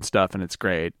people learn stuff, and it's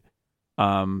great.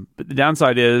 But the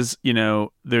downside is,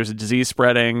 there's a disease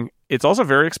spreading. It's also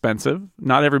very expensive.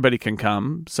 Not everybody can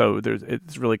come, so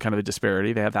it's really kind of a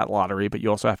disparity. They have that lottery, but you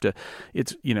also have to,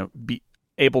 be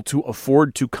able to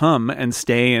afford to come and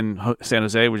stay in San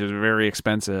Jose, which is very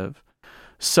expensive.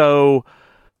 So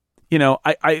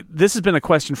this has been a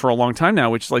question for a long time now,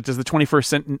 which is like, does the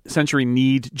 21st century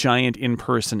need giant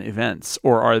in-person events,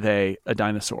 or are they a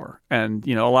dinosaur? And,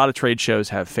 a lot of trade shows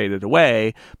have faded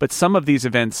away, but some of these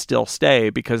events still stay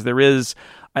because there is,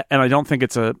 and I don't think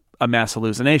it's a mass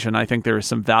hallucination. I think there is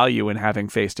some value in having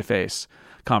face-to-face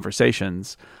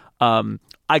conversations.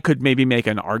 I could maybe make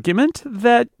an argument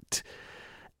that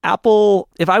Apple,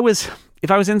 if I was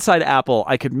inside Apple,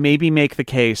 I could maybe make the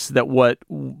case that what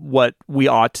we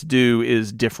ought to do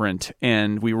is different,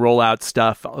 and we roll out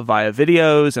stuff via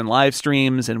videos and live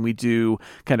streams, and we do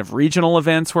kind of regional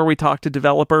events where we talk to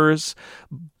developers.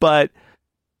 But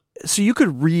so you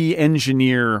could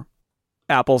re-engineer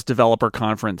Apple's developer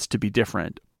conference to be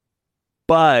different,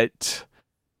 but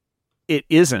it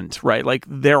isn't, right? Like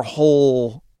their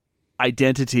whole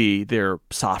identity, their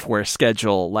software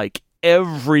schedule, like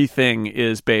everything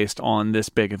is based on this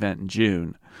big event in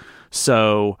June.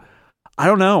 So I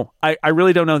don't know. I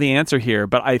really don't know the answer here,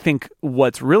 but I think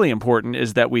what's really important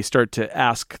is that we start to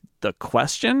ask the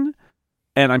question,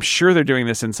 and I'm sure they're doing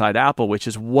this inside Apple, which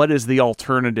is, what is the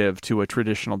alternative to a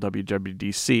traditional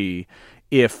WWDC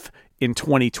if in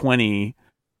 2020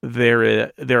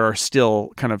 there are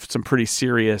still kind of some pretty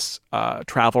serious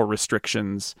travel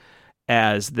restrictions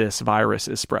as this virus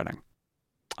is spreading?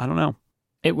 I don't know.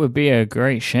 It would be a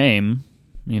great shame,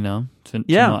 to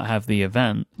not have the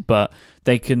event, but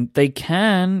they can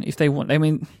if they want. I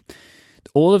mean,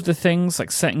 all of the things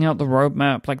like setting out the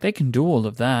roadmap, like they can do all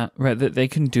of that, right? That they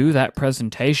can do that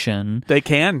presentation. They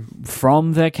can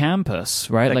from their campus,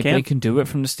 right? They can do it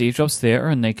from the Steve Jobs Theater,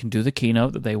 and they can do the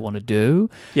keynote that they want to do.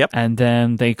 Yep. And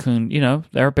then they can,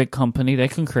 they're a big company. They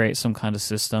can create some kind of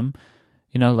system.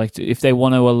 Like if they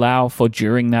want to allow for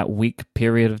during that week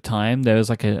period of time, there's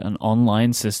like an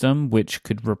online system which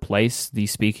could replace the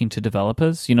speaking to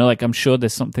developers. Like I'm sure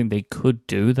there's something they could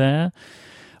do there,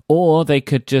 or they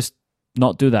could just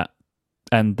not do that.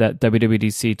 And that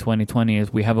WWDC 2020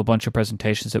 is, we have a bunch of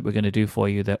presentations that we're going to do for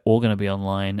you. They're all going to be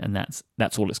online, and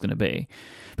that's all it's going to be.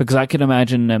 Because I can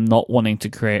imagine them not wanting to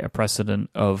create a precedent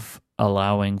of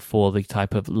allowing for the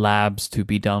type of labs to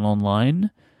be done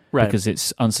online. Right. Because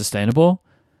it's unsustainable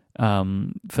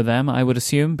for them, I would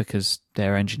assume, because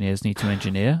their engineers need to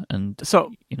engineer. And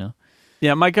so,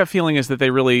 Yeah, my gut feeling is that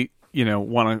they really,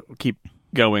 want to keep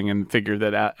going and figure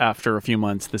that after a few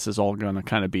months, this is all going to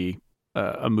kind of be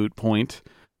a moot point.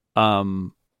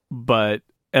 But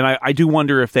I do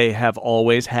wonder if they have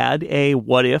always had a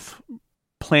what if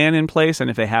plan in place, and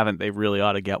if they haven't, they really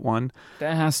ought to get one.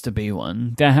 There has to be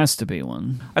one.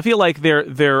 I feel like their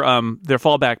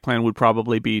fallback plan would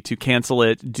probably be to cancel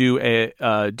it, do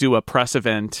a press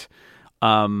event,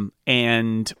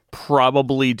 and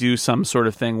probably do some sort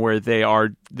of thing where they are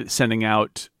sending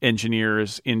out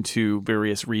engineers into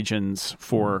various regions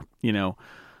for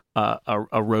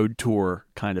a road tour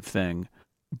kind of thing.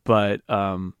 But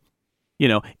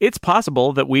it's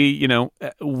possible that we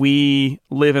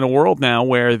live in a world now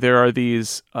where there are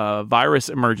these virus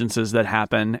emergencies that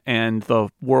happen, and the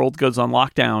world goes on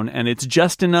lockdown, and it's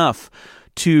just enough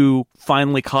to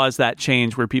finally cause that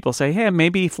change where people say, hey,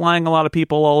 maybe flying a lot of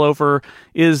people all over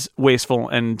is wasteful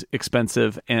and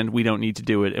expensive, and we don't need to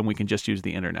do it, and we can just use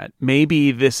the internet.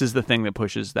 Maybe this is the thing that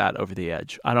pushes that over the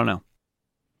edge. I don't know.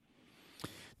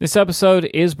 This episode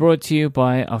is brought to you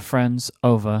by our friends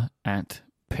over at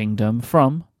Pingdom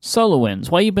from SolarWinds.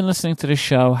 While you've been listening to this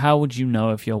show, how would you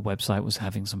know if your website was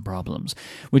having some problems?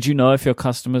 Would you know if your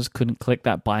customers couldn't click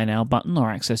that buy now button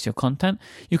or access your content?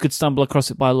 You could stumble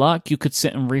across it by luck. You could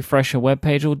sit and refresh a web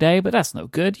page all day, but that's no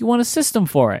good. You want a system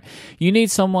for it. You need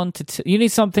something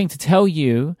to tell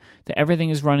you that everything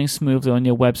is running smoothly on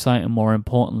your website, and more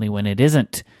importantly, when it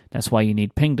isn't. That's why you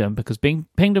need Pingdom, because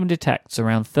Pingdom detects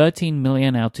around 13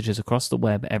 million outages across the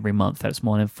web every month. That's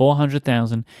more than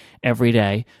 400,000 every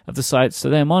day of the sites that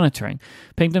they're monitoring.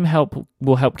 Pingdom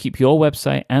will help keep your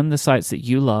website and the sites that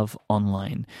you love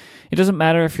online. It doesn't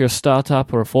matter if you're a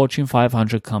startup or a Fortune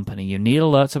 500 company. You need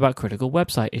alerts about critical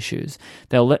website issues.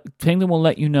 Pingdom will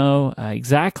let you know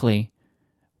exactly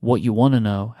what you want to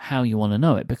know, how you want to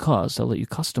know it, because they'll let you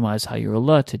customize how you're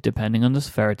alerted depending on the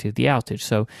severity of the outage.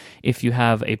 So if you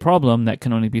have a problem that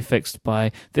can only be fixed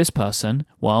by this person,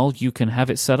 well, you can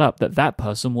have it set up that that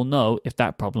person will know if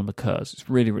that problem occurs. It's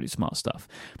really, really smart stuff.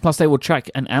 Plus, they will track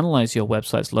and analyze your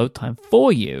website's load time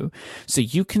for you so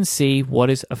you can see what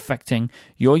is affecting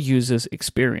your users'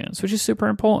 experience, which is super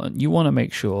important. You want to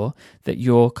make sure that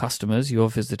your customers, your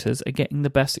visitors, are getting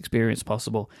the best experience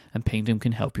possible, and Pingdom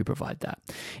can help you provide that.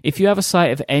 If you have a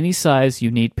site of any size,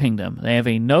 you need Pingdom. They have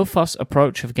a no-fuss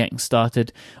approach of getting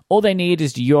started. All they need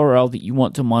is the URL that you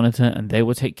want to monitor, and they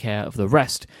will take care of the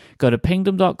rest. Go to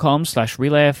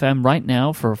pingdom.com/relayfm right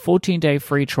now for a 14-day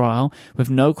free trial with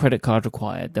no credit card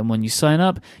required. Then when you sign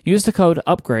up, use the code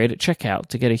UPGRADE at checkout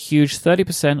to get a huge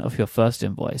 30% off your first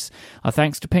invoice. Our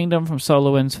thanks to Pingdom from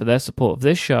SolarWinds for their support of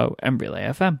this show and Relay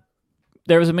FM.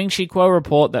 There is a Ming-Chi Kuo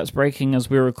report that's breaking as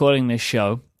we're recording this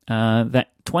show that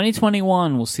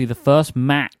 2021 will see the first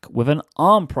Mac with an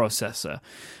ARM processor.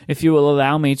 If you will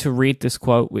allow me to read this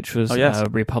quote, which was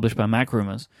republished by Mac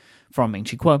Rumors from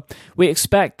Ming-Chi Kuo. We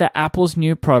expect that Apple's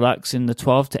new products in the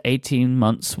 12 to 18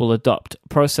 months will adopt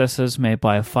processors made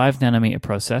by a 5nm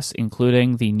process,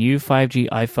 including the new 5G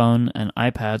iPhone and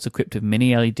iPads equipped with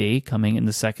mini LED coming in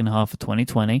the second half of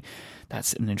 2020.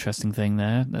 That's an interesting thing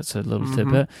there. That's a little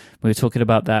tidbit. We were talking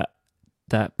about that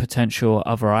potential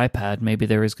other iPad. Maybe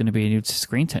there is going to be a new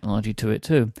screen technology to it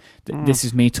too. This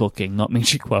is me talking, not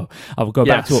Ming-Chi Kuo. I will go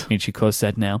back to what Ming-Chi Kuo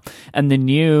said now. And the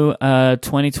new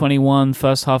 2021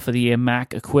 first half of the year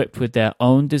Mac equipped with their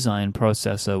own design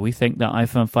processor. We think that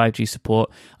iPhone 5G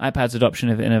support, iPad's adoption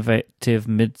of innovative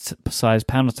mid-sized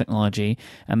panel technology,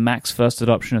 and Mac's first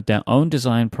adoption of their own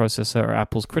design processor are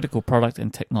Apple's critical product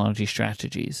and technology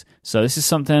strategies. So this is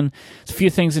something, there's a few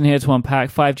things in here to unpack.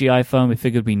 5G iPhone, we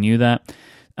figured we knew that.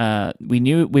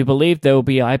 We believed there will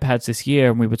be iPads this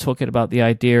year, and we were talking about the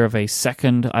idea of a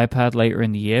second iPad later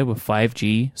in the year with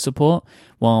 5G support,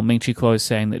 while Ming-Chi Kuo is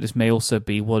saying that this may also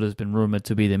be what has been rumored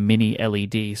to be the mini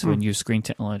LED, so a new screen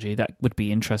technology. That would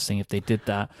be interesting if they did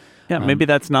that. Yeah, maybe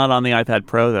that's not on the iPad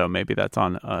Pro, though. Maybe that's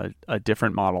on a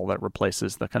different model that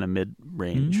replaces the kind of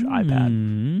mid-range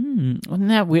iPad. Wouldn't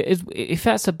that weird? If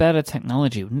that's a better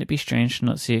technology, wouldn't it be strange to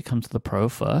not see it come to the Pro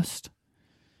first?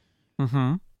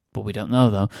 But we don't know,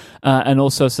 though. And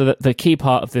also, so the key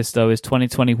part of this, though, is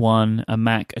 2021, a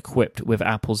Mac equipped with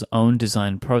Apple's own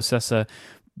design processor,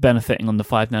 benefiting on the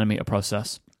 5nm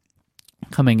process,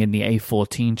 coming in the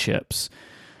A14 chips.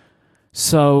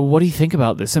 So what do you think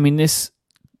about this? I mean, this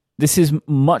is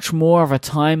much more of a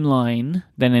timeline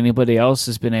than anybody else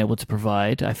has been able to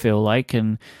provide, I feel like.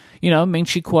 And,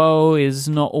 Ming-Chi Kuo is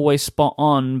not always spot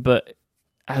on, but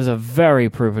has a very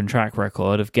proven track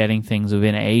record of getting things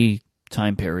within a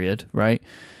time period, right?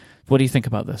 What do you think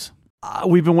about this?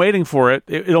 We've been waiting for it.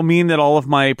 It'll mean that all of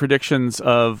my predictions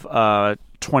of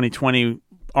 2020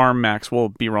 ARM Macs will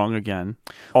be wrong again.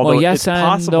 Although well, yes it's and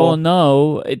possible.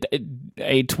 No.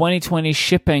 A 2020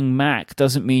 shipping Mac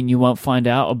doesn't mean you won't find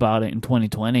out about it in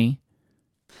 2020.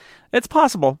 It's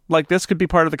possible. Like, this could be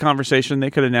part of the conversation.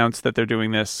 They could announce that they're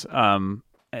doing this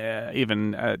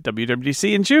even at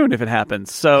WWDC in June if it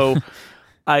happens. So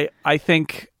I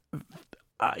think...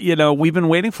 we've been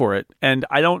waiting for it. And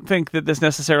I don't think that this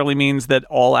necessarily means that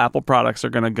all Apple products are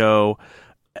going to go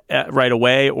right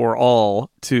away or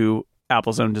all to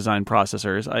Apple's own design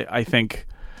processors. I think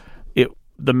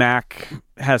the Mac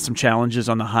has some challenges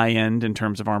on the high end in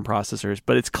terms of ARM processors,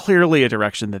 but it's clearly a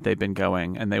direction that they've been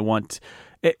going, and they want...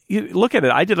 look at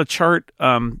it. I did a chart,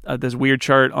 this weird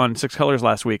chart on Six Colors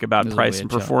last week about price and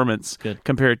performance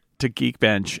compared to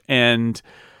Geekbench. And,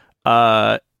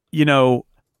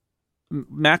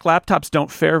 Mac laptops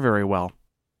don't fare very well,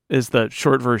 is the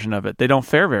short version of it. They don't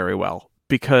fare very well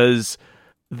because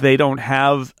they don't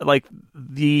have, like,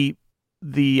 the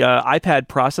iPad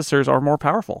processors are more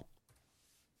powerful.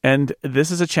 And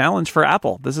this is a challenge for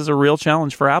Apple. This is a real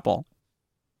challenge for Apple.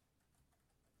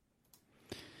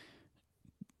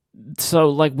 So,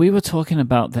 like, we were talking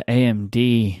about the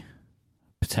AMD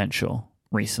potential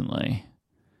recently.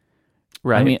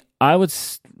 Right. I mean,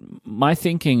 my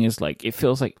thinking is, like, it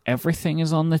feels like everything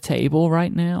is on the table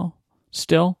right now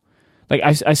still. Like,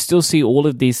 I still see all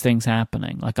of these things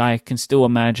happening. Like, I can still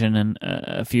imagine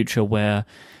a future where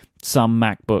some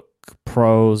MacBook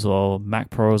Pros or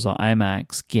Mac Pros or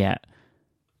iMacs get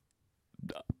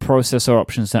processor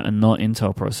options that are not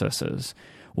Intel processors,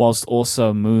 whilst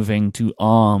also moving to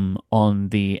ARM on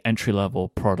the entry-level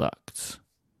products.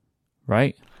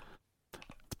 Right?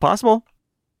 It's possible.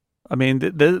 I mean,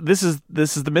 this is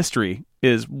the mystery,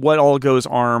 is what all goes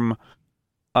ARM.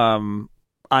 I'm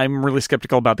really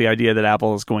skeptical about the idea that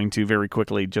Apple is going to very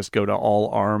quickly just go to all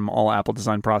ARM, all Apple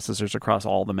design processors across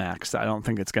all the Macs. I don't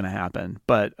think it's going to happen.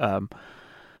 But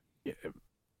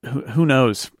who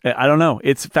knows? I don't know.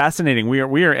 It's fascinating. We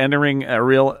are entering a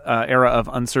real era of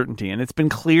uncertainty, and it's been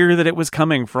clear that it was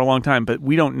coming for a long time, but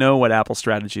we don't know what Apple's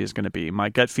strategy is going to be. My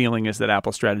gut feeling is that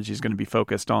Apple's strategy is going to be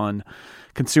focused on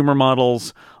consumer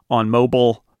models, on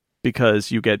mobile,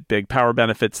 because you get big power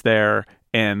benefits there,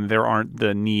 and there aren't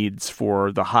the needs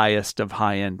for the highest of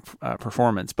high-end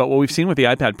performance. But what we've seen with the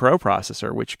iPad Pro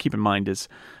processor, which keep in mind is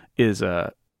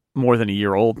more than a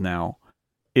year old now,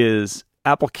 is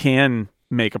Apple can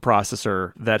make a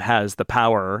processor that has the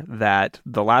power that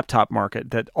the laptop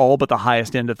market, that all but the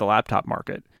highest end of the laptop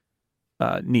market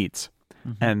needs.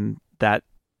 Mm-hmm. And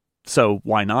so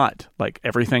why not? Like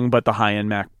everything but the high-end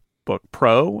MacBook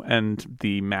Pro and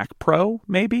the Mac Pro,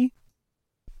 maybe?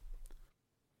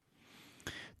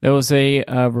 There was a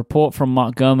report from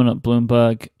Mark Gurman at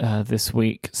Bloomberg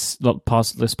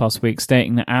this past week,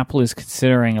 stating that Apple is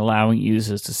considering allowing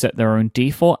users to set their own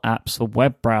default apps for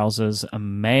web browsers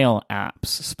and mail apps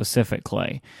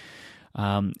specifically.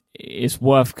 It's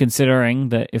worth considering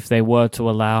that if they were to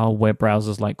allow web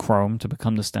browsers like Chrome to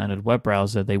become the standard web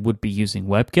browser, they would be using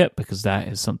WebKit, because that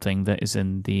is something that is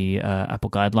in the Apple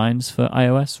guidelines for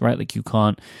iOS, right? Like you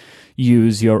can't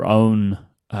use your own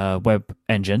web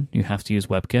engine, you have to use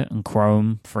WebKit, and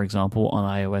Chrome, for example, on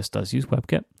iOS does use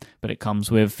WebKit, but it comes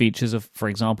with features of, for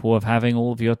example, of having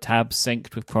all of your tabs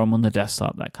synced with Chrome on the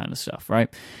desktop, that kind of stuff,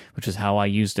 right? Which is how I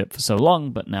used it for so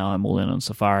long, but now I'm all in on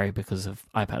Safari because of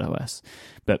iPadOS.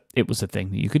 But it was a thing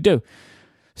that you could do.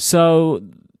 So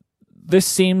this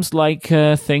seems like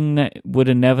a thing that would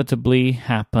inevitably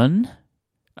happen.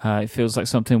 It feels like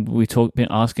something been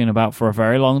asking about for a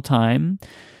very long time.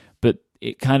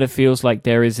 It kind of feels like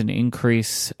there is an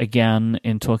increase again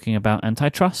in talking about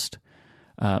antitrust.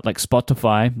 Like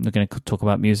Spotify, we're going to talk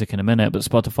about music in a minute, but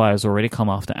Spotify has already come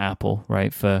after Apple,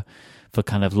 right, for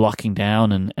kind of locking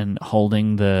down and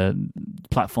holding the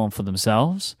platform for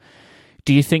themselves.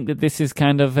 Do you think that this is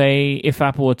kind of if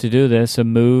Apple were to do this, a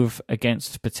move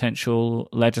against potential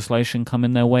legislation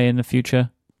coming their way in the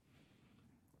future?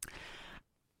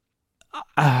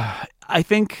 I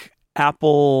think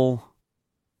Apple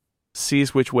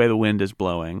sees which way the wind is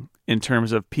blowing in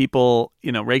terms of people,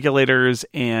 regulators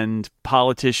and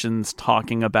politicians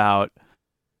talking about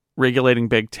regulating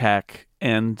big tech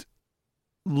and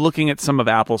looking at some of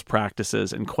Apple's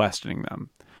practices and questioning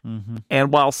them. Mm-hmm.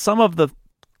 And while some of the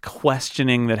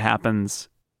questioning that happens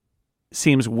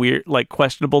seems weird, like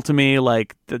questionable to me,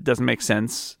 like that doesn't make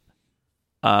sense,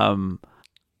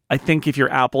 I think if you're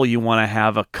Apple, you want to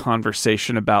have a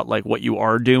conversation about like what you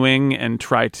are doing and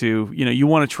try to, you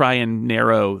want to try and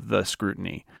narrow the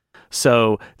scrutiny.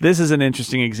 So this is an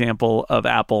interesting example of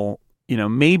Apple,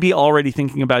 maybe already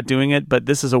thinking about doing it, but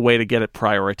this is a way to get it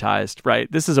prioritized,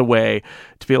 right? This is a way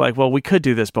to be like, well, we could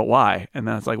do this, but why? And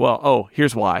then it's like, well,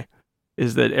 here's why.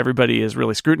 Is that everybody is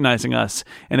really scrutinizing us.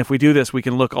 And if we do this, we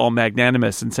can look all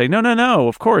magnanimous and say, no,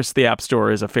 of course the App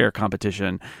Store is a fair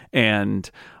competition. And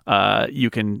you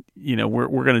can, we're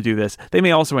going to do this. They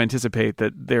may also anticipate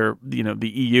that the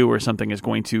EU or something is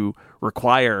going to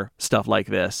require stuff like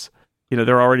this.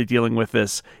 They're already dealing with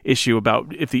this issue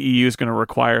about if the EU is going to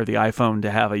require the iPhone to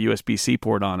have a USB-C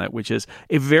port on it, which is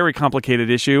a very complicated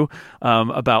issue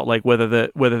about like whether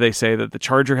they say that the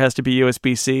charger has to be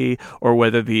USB-C or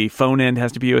whether the phone end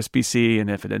has to be USB-C and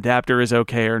if an adapter is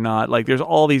okay or not. Like there's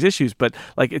all these issues, but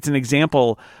like it's an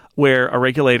example where a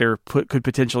regulator could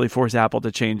potentially force Apple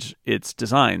to change its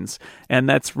designs, and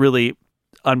that's really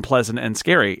unpleasant and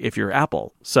scary if you're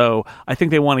Apple. So I think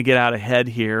they want to get out ahead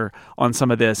here on some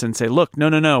of this and say, look,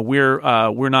 no,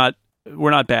 we're not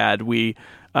bad. We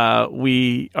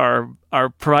are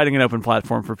providing an open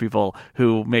platform for people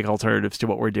who make alternatives to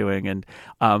what we're doing. And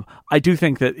I do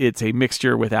think that it's a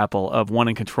mixture with Apple of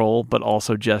wanting control, but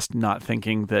also just not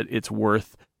thinking that it's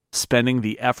worth spending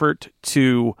the effort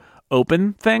to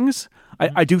open things.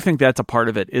 I do think that's a part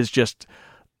of it, is just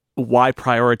why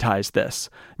prioritize this?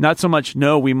 Not so much,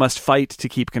 no, we must fight to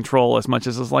keep control, as much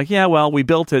as it's like, yeah, well, we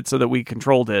built it so that we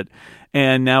controlled it,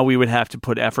 and now we would have to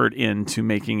put effort into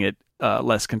making it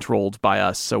less controlled by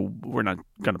us, so we're not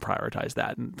going to prioritize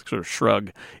that and sort of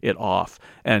shrug it off.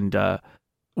 And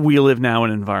we live now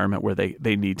in an environment where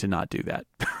they need to not do that.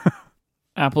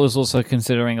 Apple is also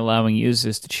considering allowing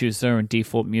users to choose their own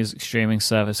default music streaming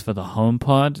service for the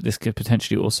HomePod. This could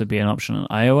potentially also be an option on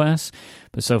iOS.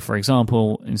 But so, for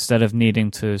example, instead of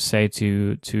needing to say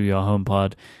to your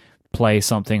HomePod, play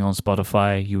something on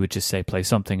Spotify, you would just say play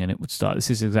something and it would start. This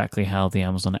is exactly how the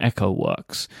Amazon Echo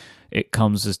works. It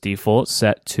comes as default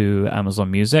set to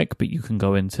Amazon Music, but you can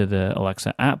go into the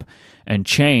Alexa app and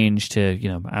change to,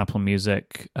 Apple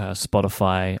Music,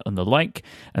 Spotify, and the like.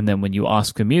 And then when you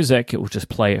ask for music, it will just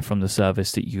play it from the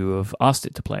service that you have asked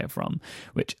it to play it from,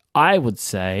 which I would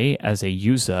say, as a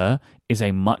user, is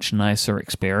a much nicer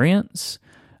experience.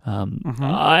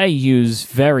 I use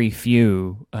very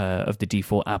few of the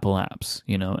default Apple apps,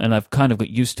 and I've kind of got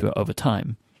used to it over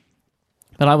time.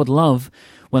 But I would love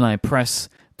when I press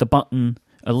the button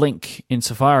a link in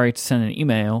Safari to send an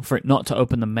email, for it not to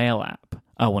open the Mail app.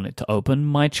 I want it to open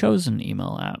my chosen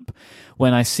email app.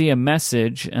 When I see a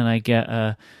message and I get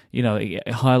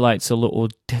it highlights a little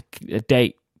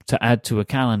date to add to a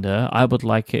calendar, I would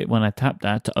like it when I tap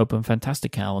that to open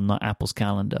Fantastical and not Apple's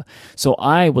calendar. So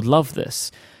I would love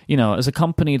this. As a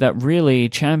company that really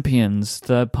champions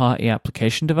third-party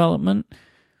application development,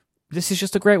 this is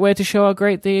just a great way to show how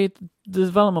great the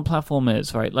development platform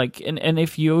is, right? And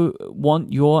if you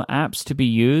want your apps to be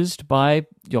used by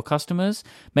your customers,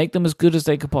 make them as good as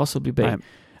they could possibly be. Right.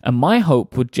 And my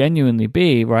hope would genuinely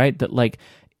be, right, that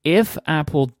if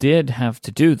Apple did have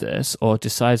to do this or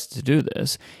decides to do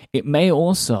this, it may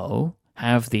also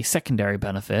have the secondary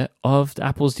benefit of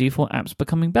Apple's default apps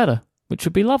becoming better, which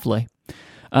would be lovely.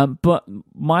 But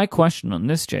my question on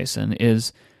this, Jason,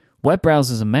 is web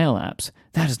browsers and mail apps,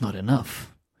 that is not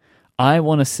enough. I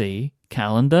want to see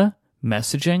calendar,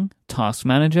 messaging, task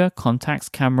manager, contacts,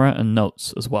 camera, and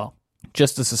notes as well,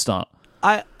 just as a start.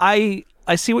 I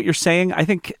see what you're saying. I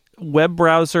think web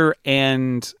browser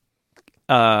and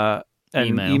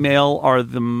email are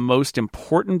the most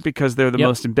important because they're the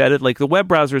most embedded. Like the web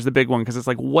browser is the big one because it's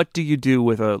like, what do you do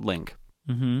with a link?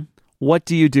 Mm-hmm. What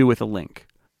do you do with a link?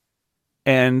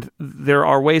 And there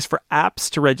are ways for apps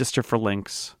to register for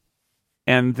links,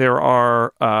 and there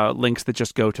are links that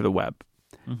just go to the web.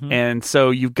 Mm-hmm. And so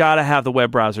you've got to have the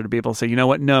web browser to be able to say, you know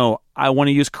what? No, I want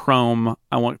to use Chrome.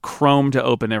 I want Chrome to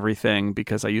open everything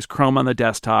because I use Chrome on the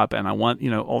desktop, and I want,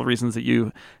 all the reasons that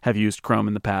you have used Chrome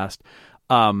in the past.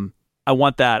 I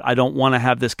want that. I don't want to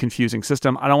have this confusing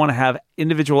system. I don't want to have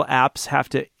individual apps have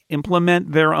to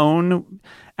implement their own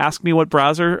ask me what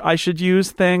browser I should use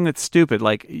thing. That's stupid.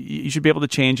 Like, you should be able to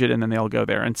change it and then they'll go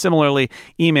there. And similarly,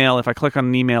 email, if I click on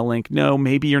an email link, no,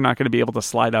 maybe you're not going to be able to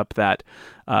slide up that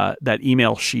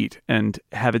email sheet and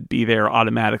have it be there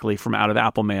automatically from out of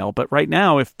Apple Mail. But right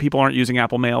now, if people aren't using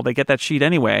Apple Mail, they get that sheet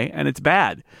anyway, and it's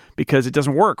bad because it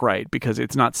doesn't work right, because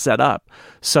it's not set up.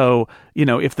 So,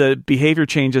 if the behavior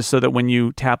changes so that when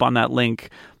you tap on that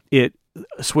link, it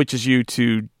switches you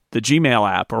to the Gmail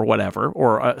app or whatever,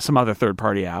 or some other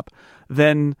third-party app,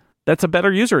 then that's a better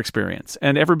user experience.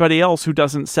 And everybody else who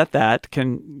doesn't set that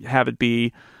can have it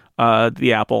be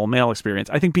the Apple Mail experience.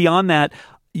 I think beyond that,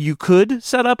 you could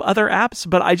set up other apps,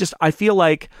 but I feel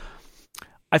like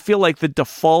the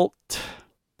default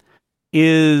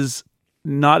is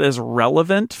not as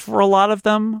relevant for a lot of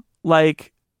them.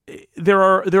 Like, there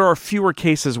are fewer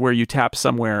cases where you tap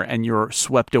somewhere and you're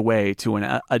swept away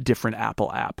to a different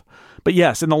Apple app. But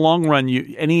yes, in the long run,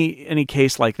 any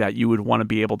case like that, you would want to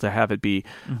be able to have it be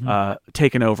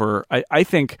taken over. I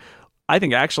think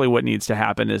actually what needs to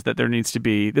happen is that there needs to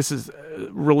be, this is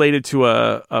related to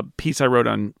a piece I wrote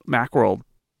on Macworld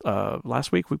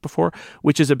last week before,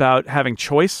 which is about having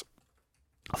choice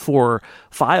for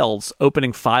files,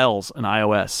 opening files in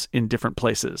iOS in different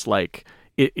places. Like,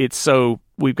 it's so,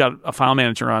 we've got a file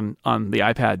manager on the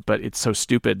iPad, but it's so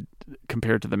stupid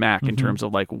compared to the Mac in terms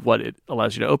of like what it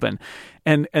allows you to open.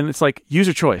 And it's like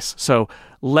user choice. So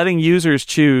letting users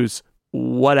choose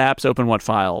what apps open what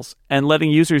files and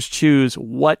letting users choose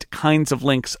what kinds of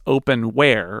links open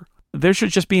where, there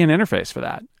should just be an interface for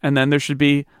that. And then there should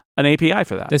be an API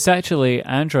for that. This actually,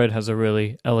 Android has a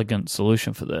really elegant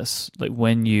solution for this. Like,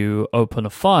 when you open a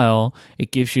file,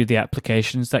 it gives you the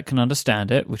applications that can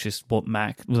understand it, which is what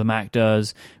the Mac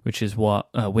does, which is what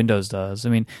Windows does. I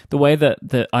mean, the way that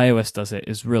the iOS does it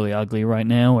is really ugly right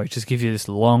now, where it just gives you this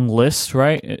long list,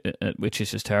 right? Which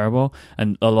is just terrible.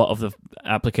 And a lot of the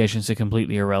applications are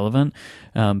completely irrelevant.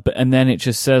 And then it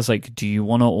just says, like, do you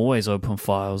want to always open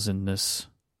files in this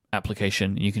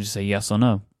application? And you can just say yes or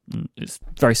no. It's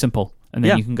very simple, and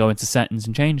then you can go into settings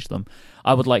and change them.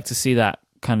 I would like to see that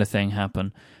kind of thing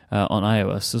happen on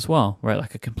iOS as well, right?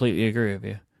 Like, I completely agree with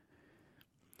you.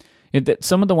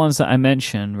 Some of the ones that I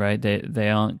mentioned, right, they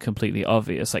aren't completely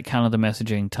obvious, like calendar,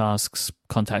 messaging, tasks,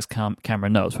 contacts, camera,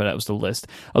 notes, right? That was the list.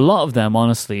 A lot of them,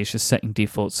 honestly, is just setting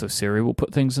defaults so Siri will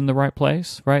put things in the right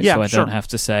place, right? Yeah, so I don't have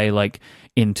to say, like,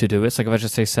 in Todoist. Like, if I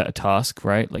just say set a task,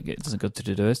 right, like, it doesn't go to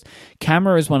Todoist.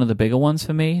 Camera is one of the bigger ones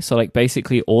for me. So, like,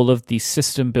 basically all of the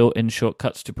system built-in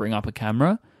shortcuts to bring up a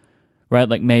camera, right?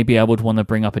 Like, maybe I would want to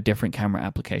bring up a different camera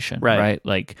application, right?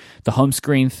 Like the home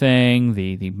screen thing,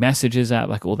 the messages app,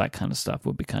 like all that kind of stuff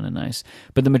would be kind of nice.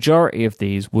 But the majority of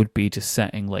these would be just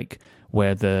setting, like,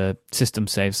 where the system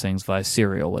saves things via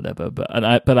Siri or whatever. But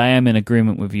I am in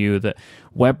agreement with you that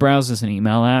web browsers and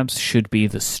email apps should be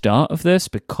the start of this,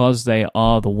 because they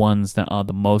are the ones that are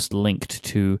the most linked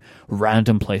to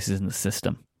random places in the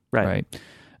system, right?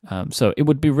 So it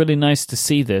would be really nice to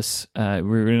see this.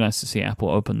 Really nice to see Apple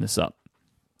open this up.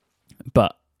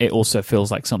 But it also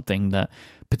feels like something that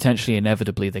potentially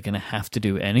inevitably they're going to have to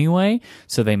do anyway,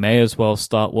 so they may as well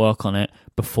start work on it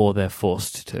before they're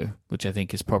forced to, which I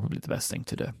think is probably the best thing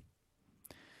to do.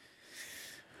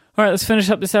 All right, let's finish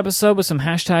up this episode with some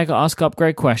hashtag Ask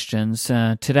Upgrade questions.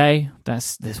 Today,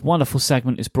 this wonderful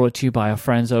segment is brought to you by our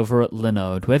friends over at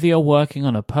Linode. Whether you're working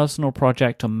on a personal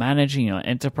project or managing your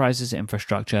enterprise's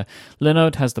infrastructure,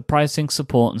 Linode has the pricing,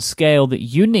 support, and scale that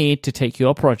you need to take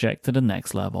your project to the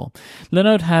next level.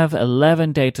 Linode have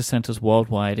 11 data centers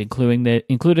worldwide, including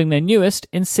their newest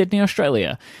in Sydney,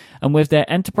 Australia. And with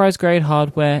their enterprise-grade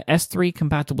hardware,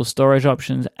 S3-compatible storage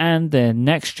options, and their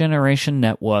next-generation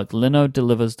network, Linode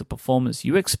delivers the performance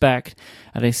you expect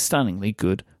at a stunningly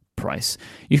good price.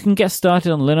 You can get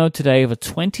started on Linode today with a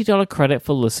 $20 credit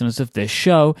for listeners of this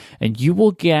show, and you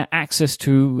will get access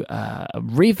to a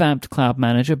revamped cloud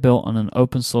manager built on an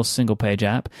open-source single-page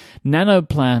app, Nano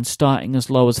plans starting as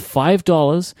low as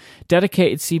 $5,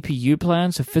 dedicated CPU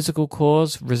plans for physical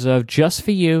cores reserved just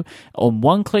for you, on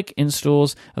one-click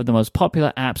installs of the most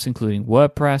popular apps including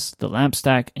WordPress, the LAMP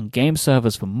stack, and game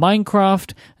servers for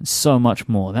Minecraft, and so much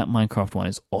more. That Minecraft one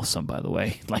is awesome, by the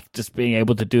way. Like, just being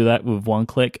able to do that with one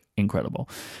click, incredible.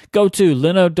 Go to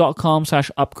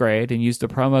linode.com/upgrade and use the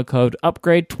promo code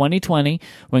upgrade2020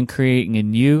 when creating a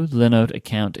new Linode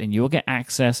account, and you'll get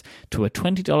access to a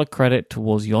 $20 credit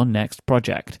towards your next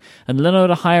project. And Linode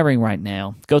are hiring right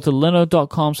now. Go to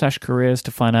linode.com/careers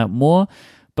to find out more.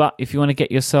 But if you want to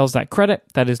get yourselves that credit,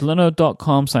 that is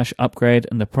linode.com/upgrade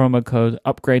and the promo code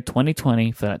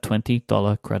upgrade2020 for that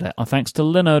 $20 credit. Our thanks to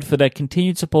Linode for their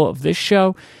continued support of this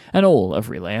show and all of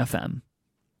Relay FM.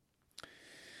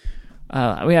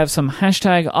 We have some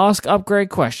hashtag Ask Upgrade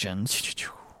questions.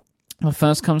 The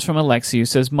first comes from Alexi, who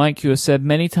says, Mike, you have said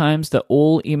many times that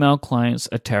all email clients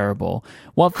are terrible.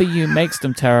 What for you makes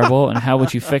them terrible, and how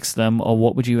would you fix them, or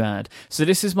what would you add? So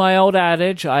this is my old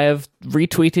adage. I have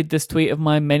retweeted this tweet of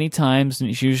mine many times, and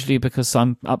it's usually because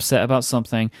I'm upset about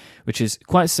something, which is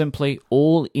quite simply,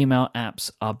 all email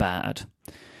apps are bad.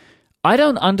 I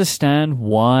don't understand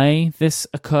why this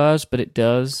occurs, but it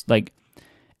does. Like,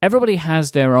 everybody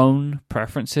has their own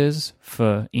preferences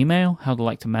for email, how they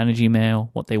like to manage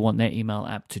email, what they want their email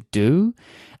app to do.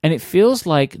 And it feels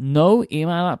like no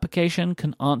email application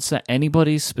can answer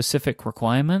anybody's specific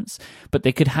requirements, but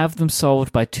they could have them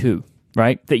solved by two,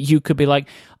 right? That you could be like,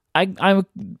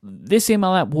 this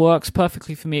email app works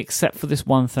perfectly for me except for this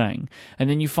one thing. And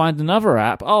then you find another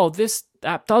app, this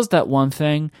app does that one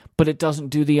thing, but it doesn't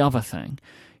do the other thing.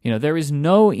 There is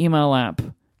no email app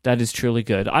that is truly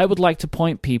good. I would like to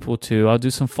point people to, I'll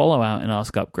do some follow-out and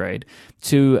Ask Upgrade,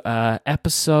 to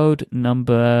episode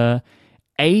number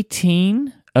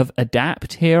 18 of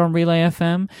Adapt here on Relay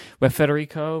FM, where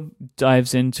Federico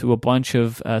dives into a bunch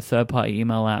of third-party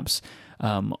email apps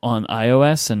on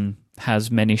iOS and has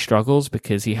many struggles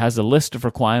because he has a list of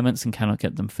requirements and cannot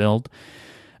get them filled.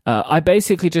 I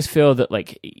basically just feel that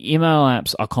email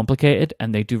apps are complicated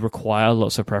and they do require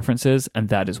lots of preferences, and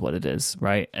that is what it is,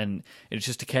 right? And it's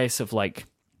just a case of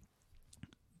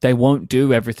they won't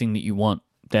do everything that you want,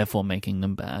 therefore making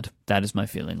them bad. That is my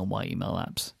feeling on why email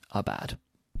apps are bad.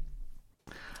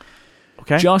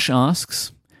 Okay. Josh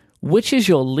asks, which is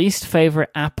your least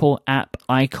favorite Apple app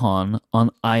icon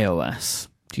on iOS?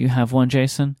 Do you have one,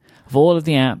 Jason? Of all of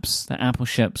the apps that Apple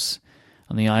ships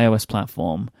on the iOS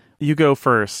platform, you go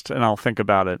first, and I'll think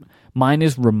about it. Mine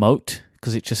is remote,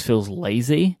 because it just feels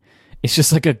lazy. It's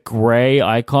just like a gray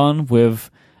icon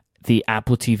with the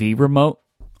Apple TV remote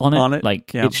on it.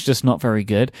 It's just not very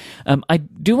good. I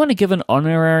do want to give an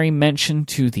honorary mention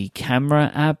to the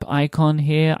camera app icon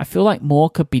here. I feel like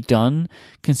more could be done,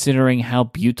 considering how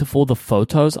beautiful the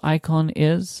Photos icon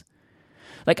is.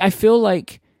 I feel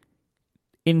like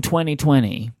in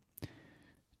 2020...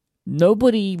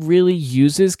 nobody really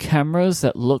uses cameras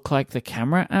that look like the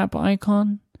camera app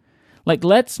icon.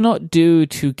 Let's not do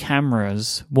to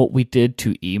cameras what we did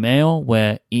to email,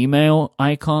 where email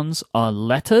icons are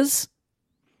letters,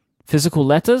 physical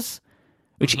letters,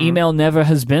 which email never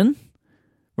has been,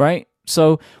 right?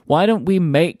 So why don't we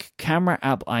make camera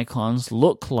app icons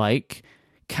look like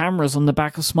cameras on the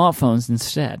back of smartphones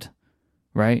instead,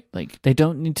 right? They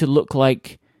don't need to look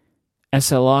like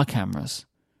SLR cameras.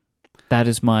 That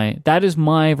is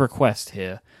my request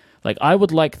here. I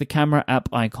would like the camera app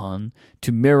icon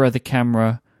to mirror the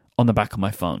camera on the back of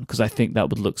my phone, because I think that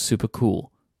would look super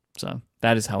cool. So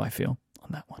that is how I feel on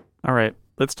that one. All right,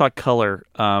 let's talk color.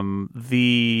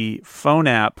 The phone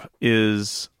app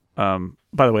is,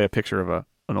 by the way, a picture of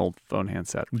an old phone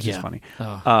handset, which is funny,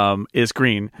 is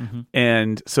green. Mm-hmm.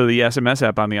 And so the SMS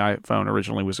app on the iPhone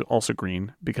originally was also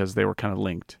green because they were kind of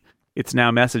linked. It's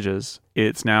now Messages.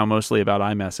 It's now mostly about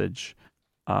iMessage.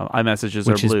 iMessages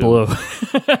which are blue. is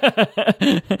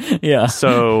blue. Yeah.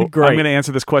 So Great. I'm going to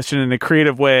answer this question in a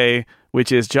creative way,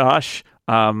 which is, Josh,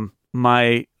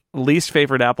 my least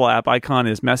favorite Apple app icon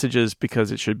is Messages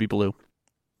because it should be blue.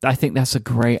 I think that's a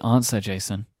great answer,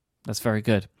 Jason. That's very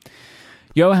good.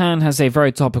 Johan has a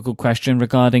very topical question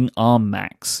regarding ARM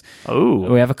Macs.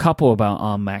 Oh. We have a couple about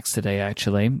ARM Macs today,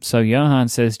 actually. So Johan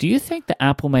says, do you think that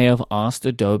Apple may have asked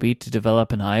Adobe to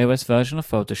develop an iOS version of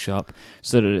Photoshop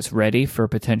so that it's ready for a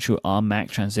potential ARM Mac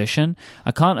transition?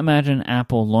 I can't imagine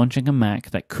Apple launching a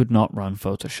Mac that could not run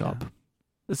Photoshop.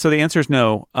 So the answer is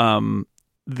no.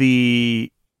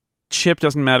 The chip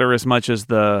doesn't matter as much as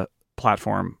the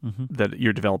platform that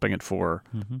you're developing it for.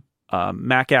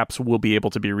 Mac apps will be able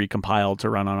to be recompiled to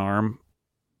run on ARM,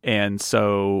 and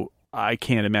so I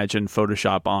can't imagine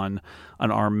Photoshop on an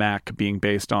ARM Mac being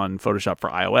based on Photoshop for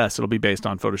iOS. It'll be based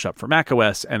on Photoshop for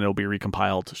macOS, and it'll be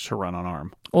recompiled to run on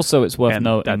ARM. Also, it's worth And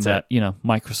noting that's that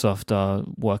Microsoft are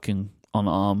working on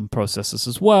ARM processors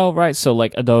as well, right? So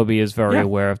like Adobe is very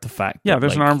aware of the fact. Yeah, that,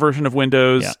 there's an ARM version of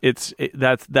Windows.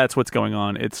 Yeah. That's what's going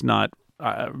on. It's not.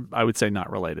 I would say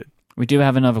not related. We do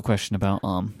have another question about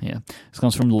ARM here. This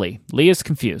comes from Lee. Lee is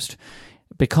confused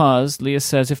because Leah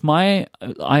says, if my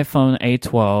iPhone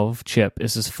A12 chip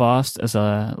is as fast as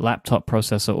a laptop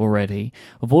processor already,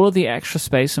 with all of the extra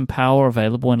space and power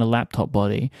available in a laptop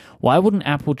body, why wouldn't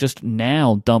Apple just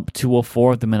now dump 2 or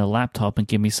 4 of them in a laptop and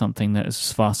give me something that is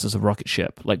as fast as a rocket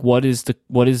ship? Like, what is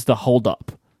the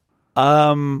holdup?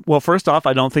 Well, first off,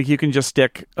 I don't think you can just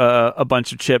stick a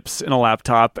bunch of chips in a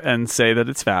laptop and say that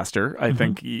it's faster. I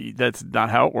think that's not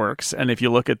how it works. And if you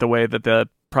look at the way that the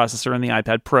processor in the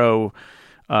iPad Pro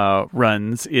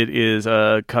runs, it is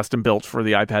custom built for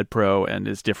the iPad Pro and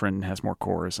is different and has more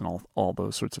cores and all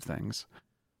those sorts of things.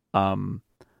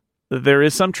 There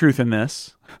is some truth in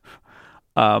this.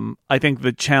 I think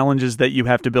the challenge is that you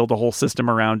have to build a whole system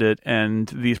around it, and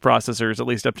these processors, at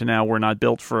least up to now, were not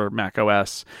built for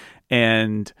macOS.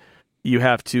 And you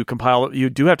have to compile. You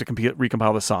do have to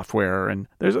recompile the software, and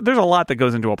there's a lot that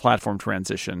goes into a platform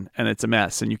transition, and it's a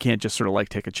mess. And you can't just sort of like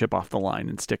take a chip off the line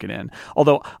and stick it in.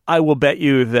 Although I will bet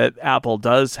you that Apple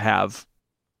does have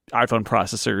iPhone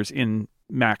processors in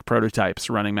Mac prototypes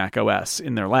running macOS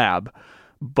in their lab,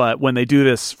 but when they do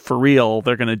this for real,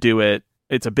 they're going to do it.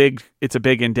 It's a big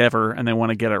endeavor, and they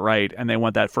want to get it right, and they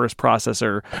want that first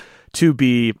processor to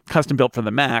be custom built for the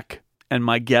Mac. And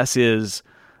my guess is,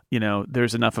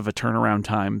 there's enough of a turnaround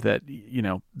time that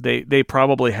they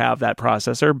probably have that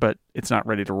processor, but it's not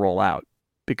ready to roll out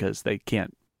because they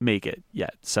can't make it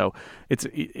yet. So it's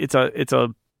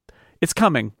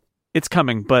coming,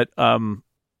 but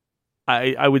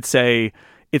I would say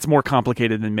it's more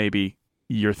complicated than maybe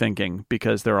you're thinking,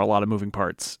 because there are a lot of moving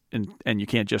parts, and you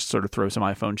can't just sort of throw some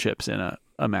iPhone chips in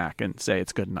a Mac and say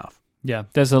it's good enough. Yeah,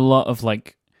 there's a lot of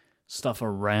like stuff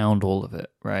around all of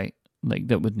it, right? Like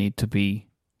that would need to be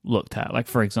looked at. Like,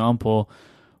 for example,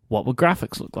 what would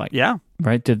graphics look like? Yeah.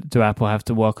 Right? Do Apple have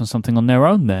to work on something on their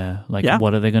own there? Like,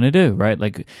 what are they going to do? Right?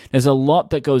 Like, there's a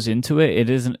lot that goes into it. It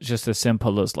isn't just as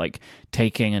simple as like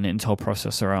taking an Intel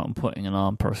processor out and putting an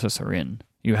ARM processor in.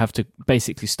 You have to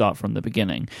basically start from the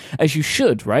beginning, as you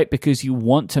should, right? Because you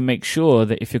want to make sure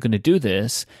that if you're going to do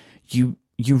this, you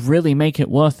really make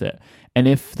it worth it. And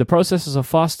if the processors are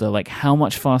faster, like how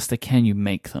much faster can you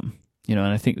make them? And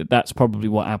I think that's probably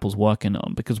what Apple's working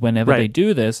on, because whenever they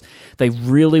do this, they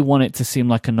really want it to seem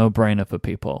like a no-brainer for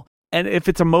people. And if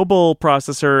it's a mobile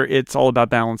processor, it's all about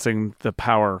balancing the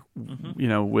power,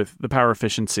 with the power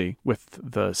efficiency with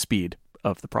the speed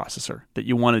of the processor. That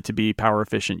you want it to be power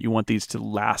efficient. You want these to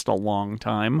last a long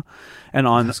time. And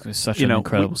that's such an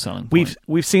incredible selling point.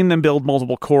 We've seen them build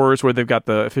multiple cores where they've got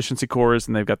the efficiency cores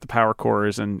and they've got the power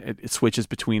cores, and it switches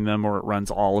between them, or it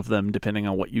runs all of them depending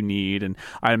on what you need. And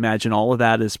I imagine all of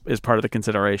that is part of the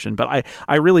consideration. But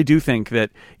I really do think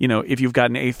that, if you've got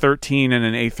an A13 and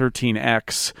an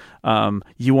A13X,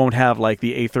 you won't have like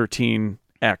the A13X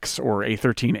or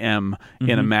A13M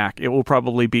in a Mac. It will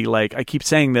probably be like, I keep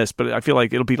saying this, but I feel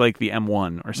like it'll be like the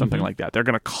M1 or something like that. They're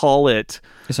going to call it...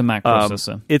 It's a Mac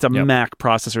processor. It's a Mac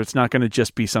processor. It's not going to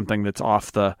just be something that's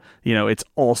off the... it's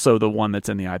also the one that's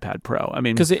in the iPad Pro. I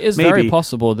mean, because it is very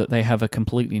possible that they have a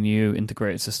completely new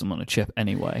integrated system on a chip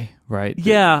anyway, right?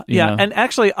 Yeah. And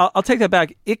actually, I'll take that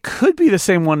back. It could be the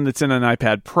same one that's in an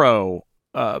iPad Pro.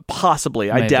 Possibly.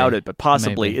 I doubt it, but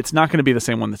possibly. It's not going to be the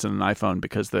same one that's in an iPhone,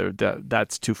 because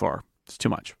that's too far. It's too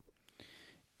much.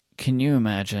 Can you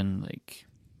imagine, like,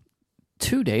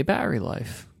 2-day battery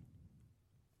life?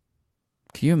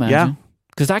 Can you imagine? Yeah.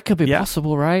 Because that could be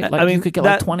possible, right? Like, you could get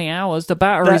like 20 hours. The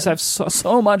batteries have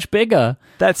so much bigger.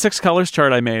 That 6 colors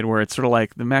chart I made, where it's sort of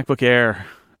like the MacBook Air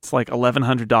It's like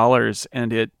 $1,100,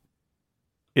 and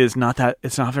it's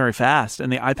not very fast.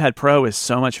 And the iPad Pro is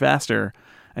so much faster,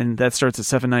 and that starts at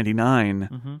 $799.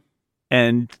 Mm-hmm.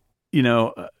 And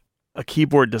a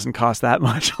keyboard doesn't cost that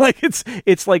much. Like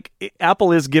it's like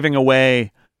Apple is giving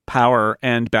away power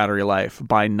and battery life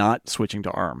by not switching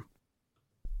to ARM.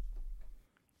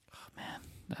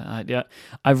 Yeah,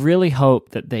 I really hope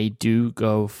that they do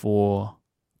go for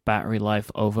battery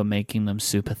life over making them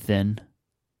super thin.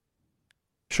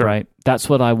 Sure. Right? That's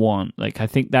what I want. Like, I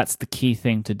think that's the key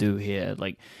thing to do here.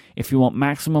 Like, if you want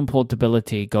maximum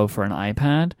portability, go for an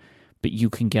iPad, but you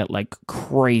can get like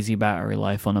crazy battery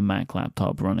life on a Mac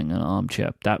laptop running an ARM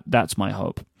chip. That's my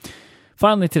hope.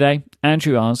 Finally today,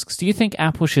 Andrew asks, do you think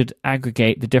Apple should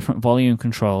aggregate the different volume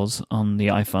controls on the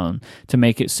iPhone to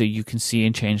make it so you can see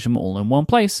and change them all in one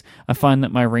place? I find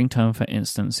that my ringtone, for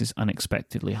instance, is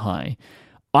unexpectedly high.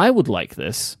 I would like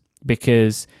this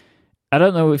because I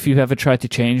don't know if you've ever tried to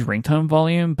change ringtone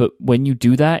volume, but when you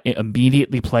do that, it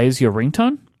immediately plays your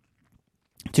ringtone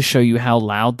to show you how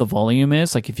loud the volume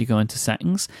is. Like if you go into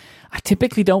settings, I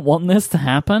typically don't want this to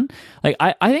happen. Like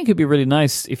I think it'd be really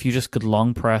nice if you just could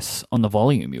long press on the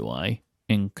volume UI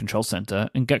in Control Center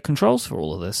and get controls for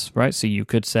all of this, right? So you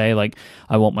could say like,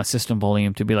 I want my system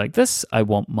volume to be like this. I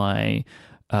want my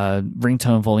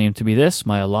ringtone volume to be this,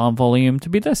 my alarm volume to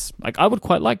be this. Like I would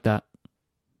quite like that.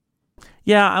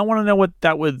 Yeah, I want to know what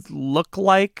that would look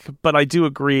like, but I do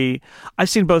agree. I've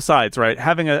seen both sides, right?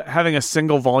 Having a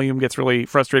single volume gets really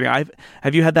frustrating.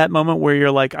 Have you had that moment where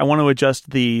you're like, I want to adjust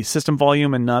the system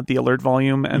volume and not the alert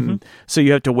volume, and so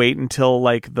you have to wait until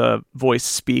like the voice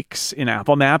speaks in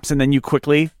Apple Maps, and then you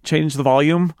quickly change the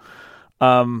volume.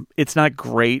 It's not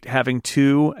great having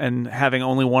two and having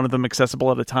only one of them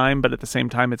accessible at a time, but at the same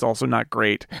time, it's also not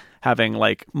great having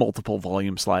like multiple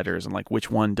volume sliders and like which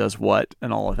one does what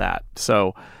and all of that.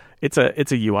 So it's a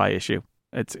UI issue.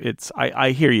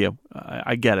 I hear you.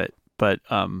 I get it, but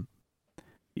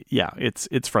yeah,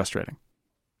 it's frustrating.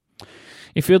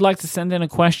 If you'd like to send in a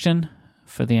question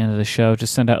for the end of the show,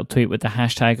 just send out a tweet with the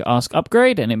hashtag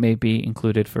AskUpgrade, and it may be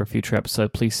included for a future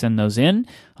episode. Please send those in.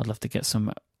 I'd love to get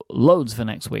some loads for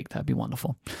next week. That'd be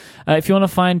wonderful. If you want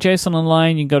to find Jason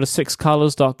online, you can go to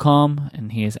sixcarlos.com,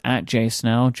 and he is at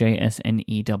jsnell,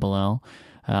 JSNELL.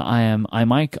 I am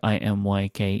iMike,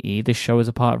 IMYKE. This show is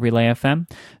a part of Relay FM.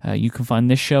 You can find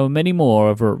this show and many more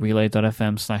over at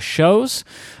relay.fm/shows.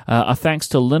 Our thanks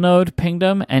to Linode,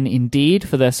 Pingdom, and Indeed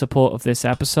for their support of this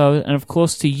episode, and of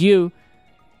course to you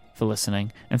for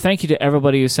listening. And thank you to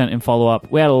everybody who sent in follow-up.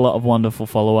 We had a lot of wonderful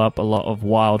follow-up, a lot of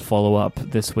wild follow-up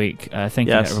this week. Thank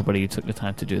you to everybody who took the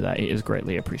time to do that. It is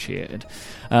greatly appreciated.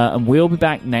 And we'll be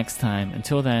back next time.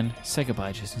 Until then, say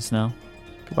goodbye, Jason Snell.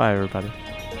 Goodbye, everybody.